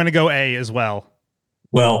say, I'm going to go A as well.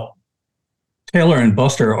 Well, Taylor and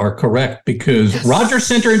Buster are correct because Rogers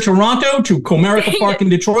Center in Toronto to Comerica Park in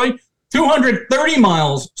Detroit, 230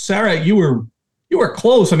 miles. Sarah, you were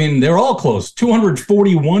close. I mean, they're all close.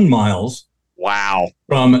 241 miles. Wow.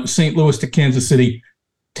 From St. Louis to Kansas City.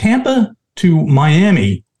 Tampa to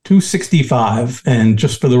Miami, 265. And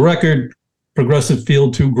just for the record, Progressive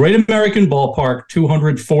Field to Great American Ballpark,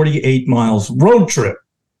 248 miles road trip.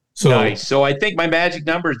 So, nice. So I think my magic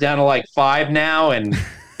number is down to like 5 now, and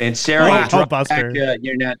Sarah, Wow, you drop Buster. back,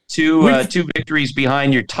 you're now two victories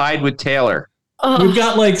behind. You're tied with Taylor. We've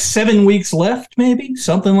got like 7 weeks left, maybe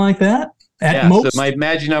something like that. At most. So my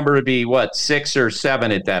magic number would be what, 6 or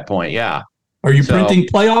 7 at that point. Yeah. Are you printing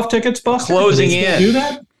playoff tickets, Buster? Closing in. Do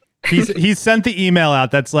that? He's sent the email out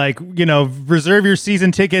that's like, reserve your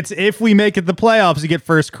season tickets. If we make it the playoffs, you get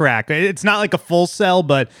first crack. It's not like a full sell,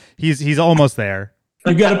 but he's almost there.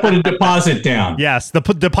 You got to put a deposit down. Yes, the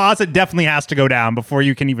deposit definitely has to go down before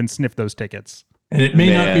you can even sniff those tickets. And it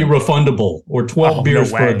may not be refundable, or 12 beers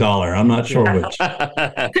for $1. I'm not sure which.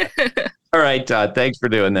 All right, Todd. Thanks for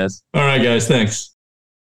doing this. All right, guys. Thanks.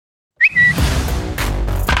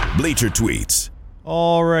 Bleacher Tweets.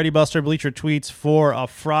 Alrighty, Buster. Bleacher Tweets for a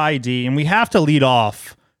Friday. And we have to lead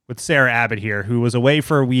off with Sarah Abbott here, who was away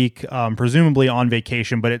for a week, presumably on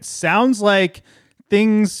vacation. But it sounds like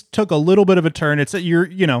things took a little bit of a turn. It's that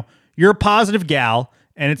you're a positive gal,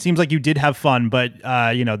 and it seems like you did have fun, but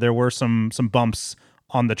there were some bumps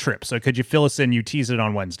on the trip. So could you fill us in? You teased it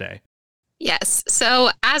on Wednesday. Yes. So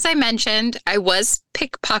as I mentioned, I was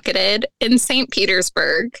pickpocketed in St.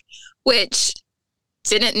 Petersburg, which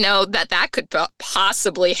didn't know that could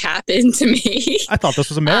possibly happen to me. I thought this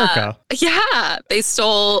was America. Yeah. They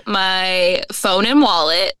stole my phone and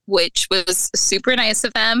wallet, which was super nice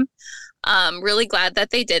of them. Really glad that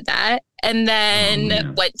they did that. And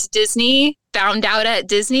then went to Disney, found out at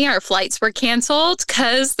Disney our flights were canceled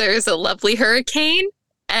because there's a lovely hurricane.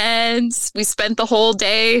 And we spent the whole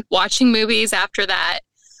day watching movies after that,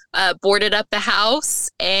 boarded up the house.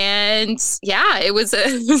 And yeah, it was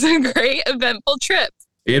a great, eventful trip.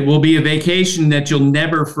 It will be a vacation that you'll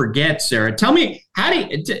never forget, Sarah. Tell me, how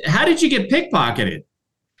did you get pickpocketed?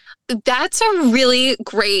 That's a really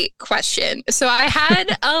great question. So I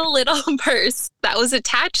had a little purse that was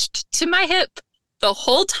attached to my hip the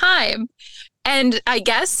whole time. And I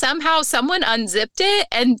guess somehow someone unzipped it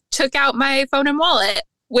and took out my phone and wallet,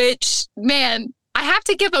 which, man, I have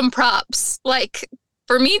to give them props. Like,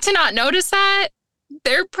 for me to not notice that,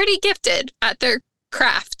 they're pretty gifted at their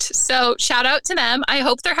craft. So shout out to them. I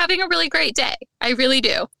hope they're having a really great day. I really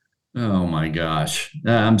do. Oh, my gosh.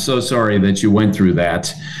 I'm so sorry that you went through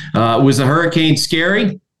that. Was the hurricane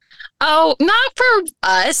scary? Oh, not for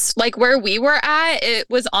us. Like where we were at, it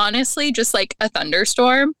was honestly just like a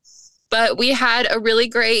thunderstorm. But we had a really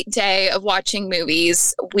great day of watching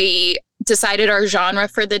movies. We decided our genre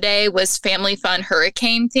for the day was family fun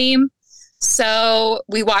hurricane theme. So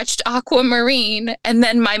we watched Aquamarine, and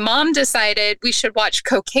then my mom decided we should watch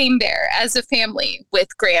Cocaine Bear as a family with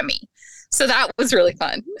Grammy. So that was really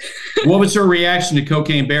fun. What was her reaction to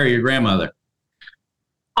Cocaine Bear, your grandmother?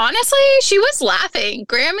 Honestly, she was laughing.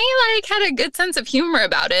 Grammy had a good sense of humor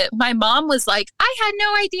about it. My mom was like, I had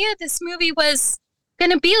no idea this movie was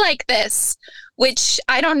going to be like this, which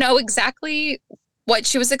I don't know exactly what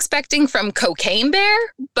she was expecting from Cocaine Bear,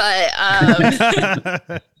 but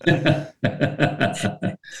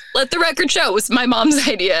let the record show it was my mom's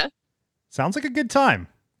idea. Sounds like a good time.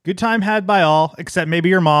 Good time had by all, except maybe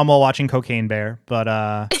your mom while watching Cocaine Bear. But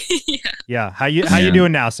yeah. How you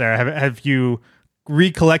doing now, Sarah? Have you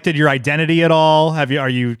recollected your identity at all? Are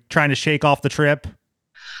you trying to shake off the trip?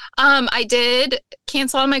 I did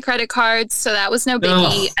cancel all my credit cards, so that was no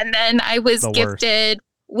biggie. And then I was gifted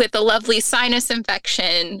with a lovely sinus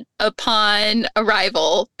infection upon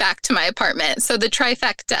arrival back to my apartment. So the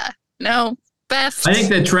trifecta. No, best. I think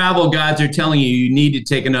the travel gods are telling you need to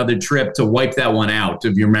take another trip to wipe that one out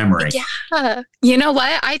of your memory. Yeah. You know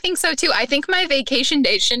what? I think so too. I think my vacation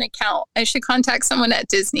days shouldn't count. I should contact someone at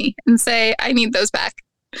Disney and say, I need those back.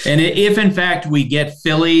 And if in fact we get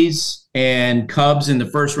Phillies and Cubs in the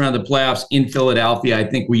first round of the playoffs in Philadelphia, I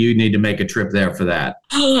think we need to make a trip there for that.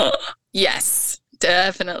 Yes,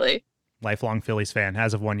 definitely. Lifelong Phillies fan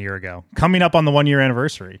as of 1 year ago. Coming up on the 1 year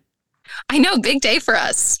anniversary. I know, big day for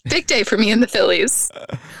us. Big day for me and the Phillies.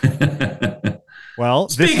 Well,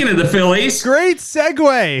 speaking of the Phillies, great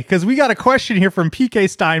segue, because we got a question here from PK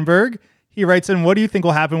Steinberg. He writes in, what do you think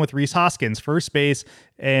will happen with Rhys Hoskins, first base,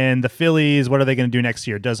 and the Phillies? What are they going to do next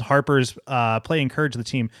year? Does Harper's play encourage the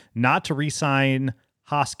team not to re-sign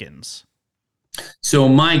Hoskins? So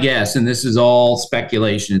my guess, and this is all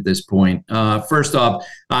speculation at this point, first off,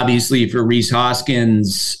 obviously for Rhys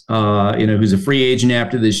Hoskins, who's a free agent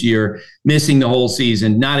after this year, missing the whole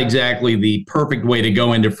season, not exactly the perfect way to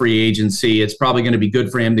go into free agency. It's probably going to be good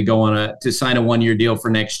for him to go to sign a one-year deal for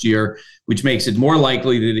next year, which makes it more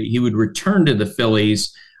likely that he would return to the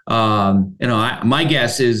Phillies. My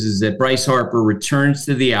guess is that Bryce Harper returns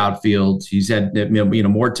to the outfield. He's had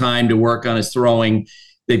more time to work on his throwing.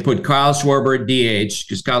 They put Kyle Schwarber at DH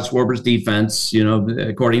because Kyle Schwarber's defense,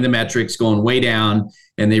 according to the metrics, going way down,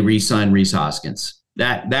 and they re-sign Rhys Hoskins.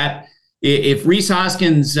 That if Rhys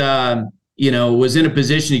Hoskins, was in a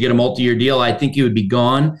position to get a multi-year deal, I think he would be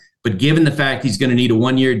gone. But given the fact he's going to need a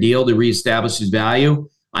one-year deal to reestablish his value,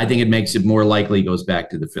 I think it makes it more likely he goes back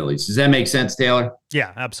to the Phillies. Does that make sense, Taylor?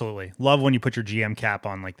 Yeah, absolutely. Love when you put your GM cap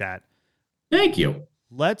on like that. Thank you.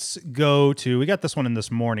 Let's go to, we got this one in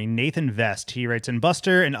this morning. Nathan Vest, he writes in,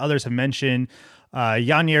 Buster and others have mentioned Diaz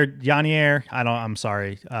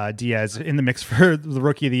in the mix for the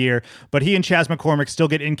Rookie of the Year, but he and Chas McCormick still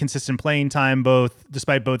get inconsistent playing time,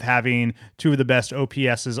 despite both having two of the best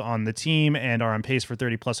OPSs on the team and are on pace for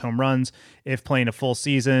 30-plus home runs if playing a full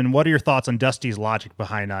season. What are your thoughts on Dusty's logic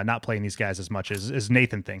behind not playing these guys as much as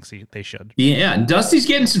Nathan thinks they should? Yeah, Dusty's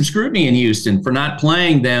getting some scrutiny in Houston for not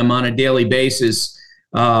playing them on a daily basis.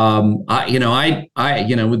 With the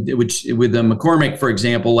McCormick, for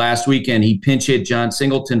example, last weekend, he pinch hit John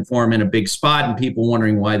Singleton for him in a big spot, and people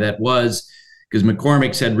wondering why that was, because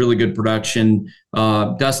McCormick's had really good production.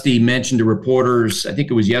 Dusty mentioned to reporters, I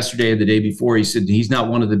think it was yesterday or the day before, he said he's not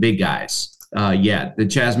one of the big guys yet. That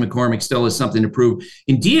Chas McCormick still has something to prove.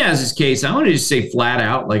 In Diaz's case, I want to just say flat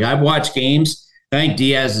out, like, I've watched games. I think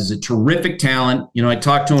Diaz is a terrific talent. I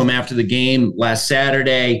talked to him after the game last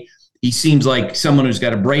Saturday. He seems like someone who's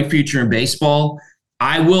got a bright future in baseball.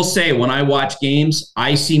 I will say, when I watch games,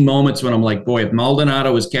 I see moments when I'm like, boy, if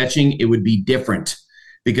Maldonado was catching, it would be different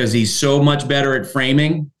because he's so much better at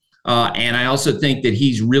framing. And I also think that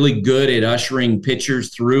he's really good at ushering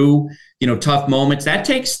pitchers through, tough moments. That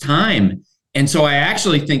takes time. And so I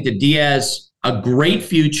actually think that Diaz, a great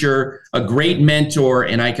future, a great mentor,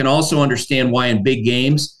 and I can also understand why in big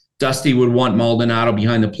games, Dusty would want Maldonado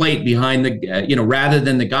behind the plate, rather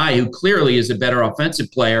than the guy who clearly is a better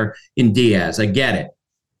offensive player in Diaz. I get it.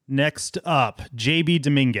 Next up, JB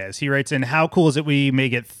Dominguez. He writes in, how cool is it we may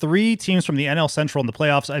get 3 teams from the NL Central in the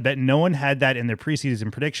playoffs? I bet no one had that in their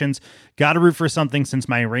preseason predictions. Got to root for something since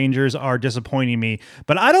my Rangers are disappointing me.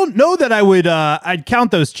 But I don't know that I would I'd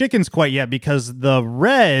count those chickens quite yet, because the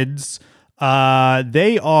Reds...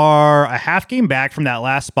 they are a half game back from that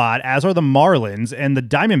last spot, as are the Marlins, and the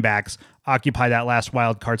Diamondbacks occupy that last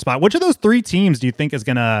wild card spot. Which of those 3 teams do you think is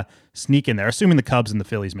going to sneak in there, assuming the Cubs and the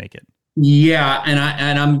Phillies make it? Yeah,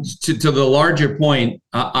 and I'm to the larger point.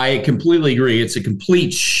 I completely agree. It's a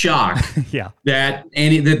complete shock that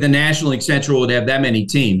the National League Central would have that many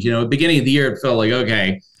teams. At the beginning of the year, it felt like,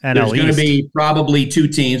 okay, there's going to be probably 2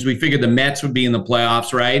 teams. We figured the Mets would be in the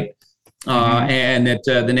playoffs, right? And that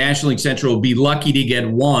the National League Central will be lucky to get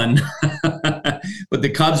 1. But the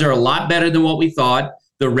Cubs are a lot better than what we thought.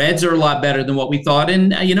 The Reds are a lot better than what we thought.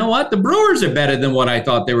 And you know what? The Brewers are better than what I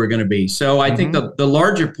thought they were going to be. So I think the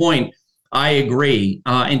larger point, I agree.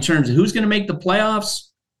 In terms of who's going to make the playoffs,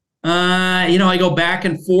 I go back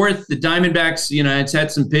and forth. The Diamondbacks, it's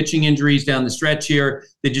had some pitching injuries down the stretch here.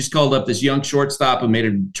 They just called up this young shortstop who made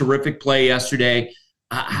a terrific play yesterday.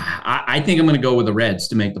 I think I'm going to go with the Reds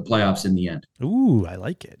to make the playoffs in the end. Ooh, I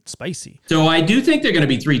like it. Spicy. So I do think they're going to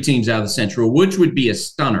be 3 teams out of the Central, which would be a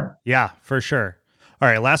stunner. Yeah, for sure. All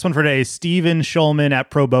right, last one for today. Steven Schulman at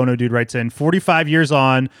Pro Bono Dude writes in, 45 years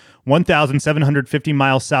on, 1,750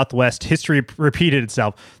 miles southwest, history repeated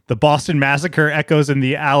itself. The Boston Massacre echoes in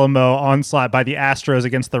the Alamo onslaught by the Astros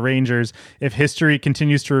against the Rangers. If history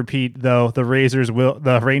continues to repeat, though, the Rangers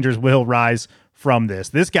will rise from this.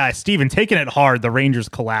 This guy, Steven, taking it hard. The Rangers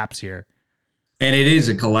collapse here. And it is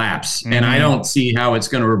a collapse. And I don't see how it's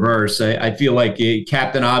going to reverse. I feel like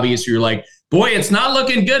Captain Obvious, you're like, boy, it's not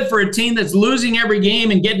looking good for a team that's losing every game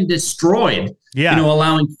and getting destroyed. Yeah.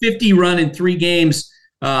 Allowing 50 run in 3 games.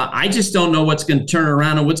 I just don't know what's going to turn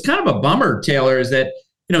around. And what's kind of a bummer, Taylor, is that,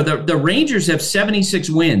 the Rangers have 76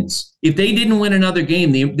 wins. If they didn't win another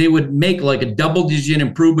game, they would make like a double-digit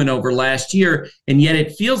improvement over last year. And yet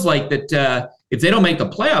it feels like that, if they don't make the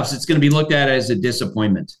playoffs, it's going to be looked at as a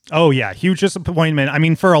disappointment. Oh, yeah. Huge disappointment. I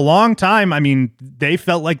mean, for a long time, I mean, they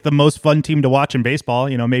felt like the most fun team to watch in baseball,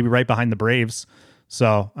 maybe right behind the Braves.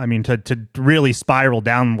 So, I mean, to really spiral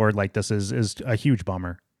downward like this is a huge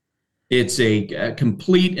bummer. It's a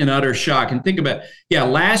complete and utter shock. And think about,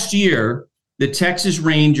 last year, the Texas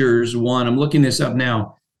Rangers won. I'm looking this up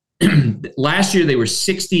now. Last year, they were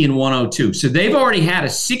 60-102. So they've already had a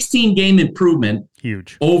 16-game improvement.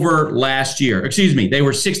 Huge. Over last year. Excuse me. They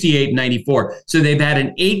were 68-94. So they've had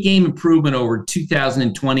an 8-game improvement over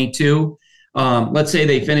 2022. Let's say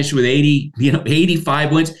they finished with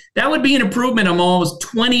 85 wins. That would be an improvement of almost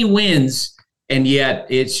 20 wins. And yet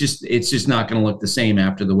it's just not going to look the same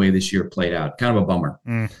after the way this year played out. Kind of a bummer.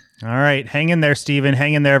 All right. Hang in there, Steven.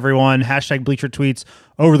 Hang in there, everyone. # Bleacher Tweets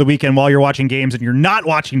over the weekend while you're watching games and you're not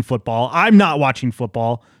watching football. I'm not watching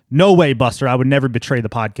football. No way, Buster. I would never betray the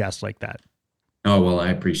podcast like that. Oh, well, I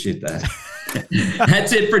appreciate that.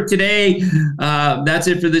 That's it for today. That's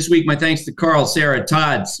it for this week. My thanks to Carl, Sarah,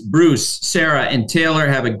 Todd, Bruce, Sarah, and Taylor.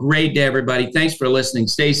 Have a great day, everybody. Thanks for listening.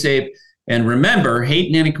 Stay safe. And remember, hate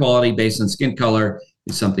and inequality based on skin color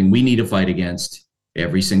is something we need to fight against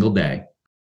every single day.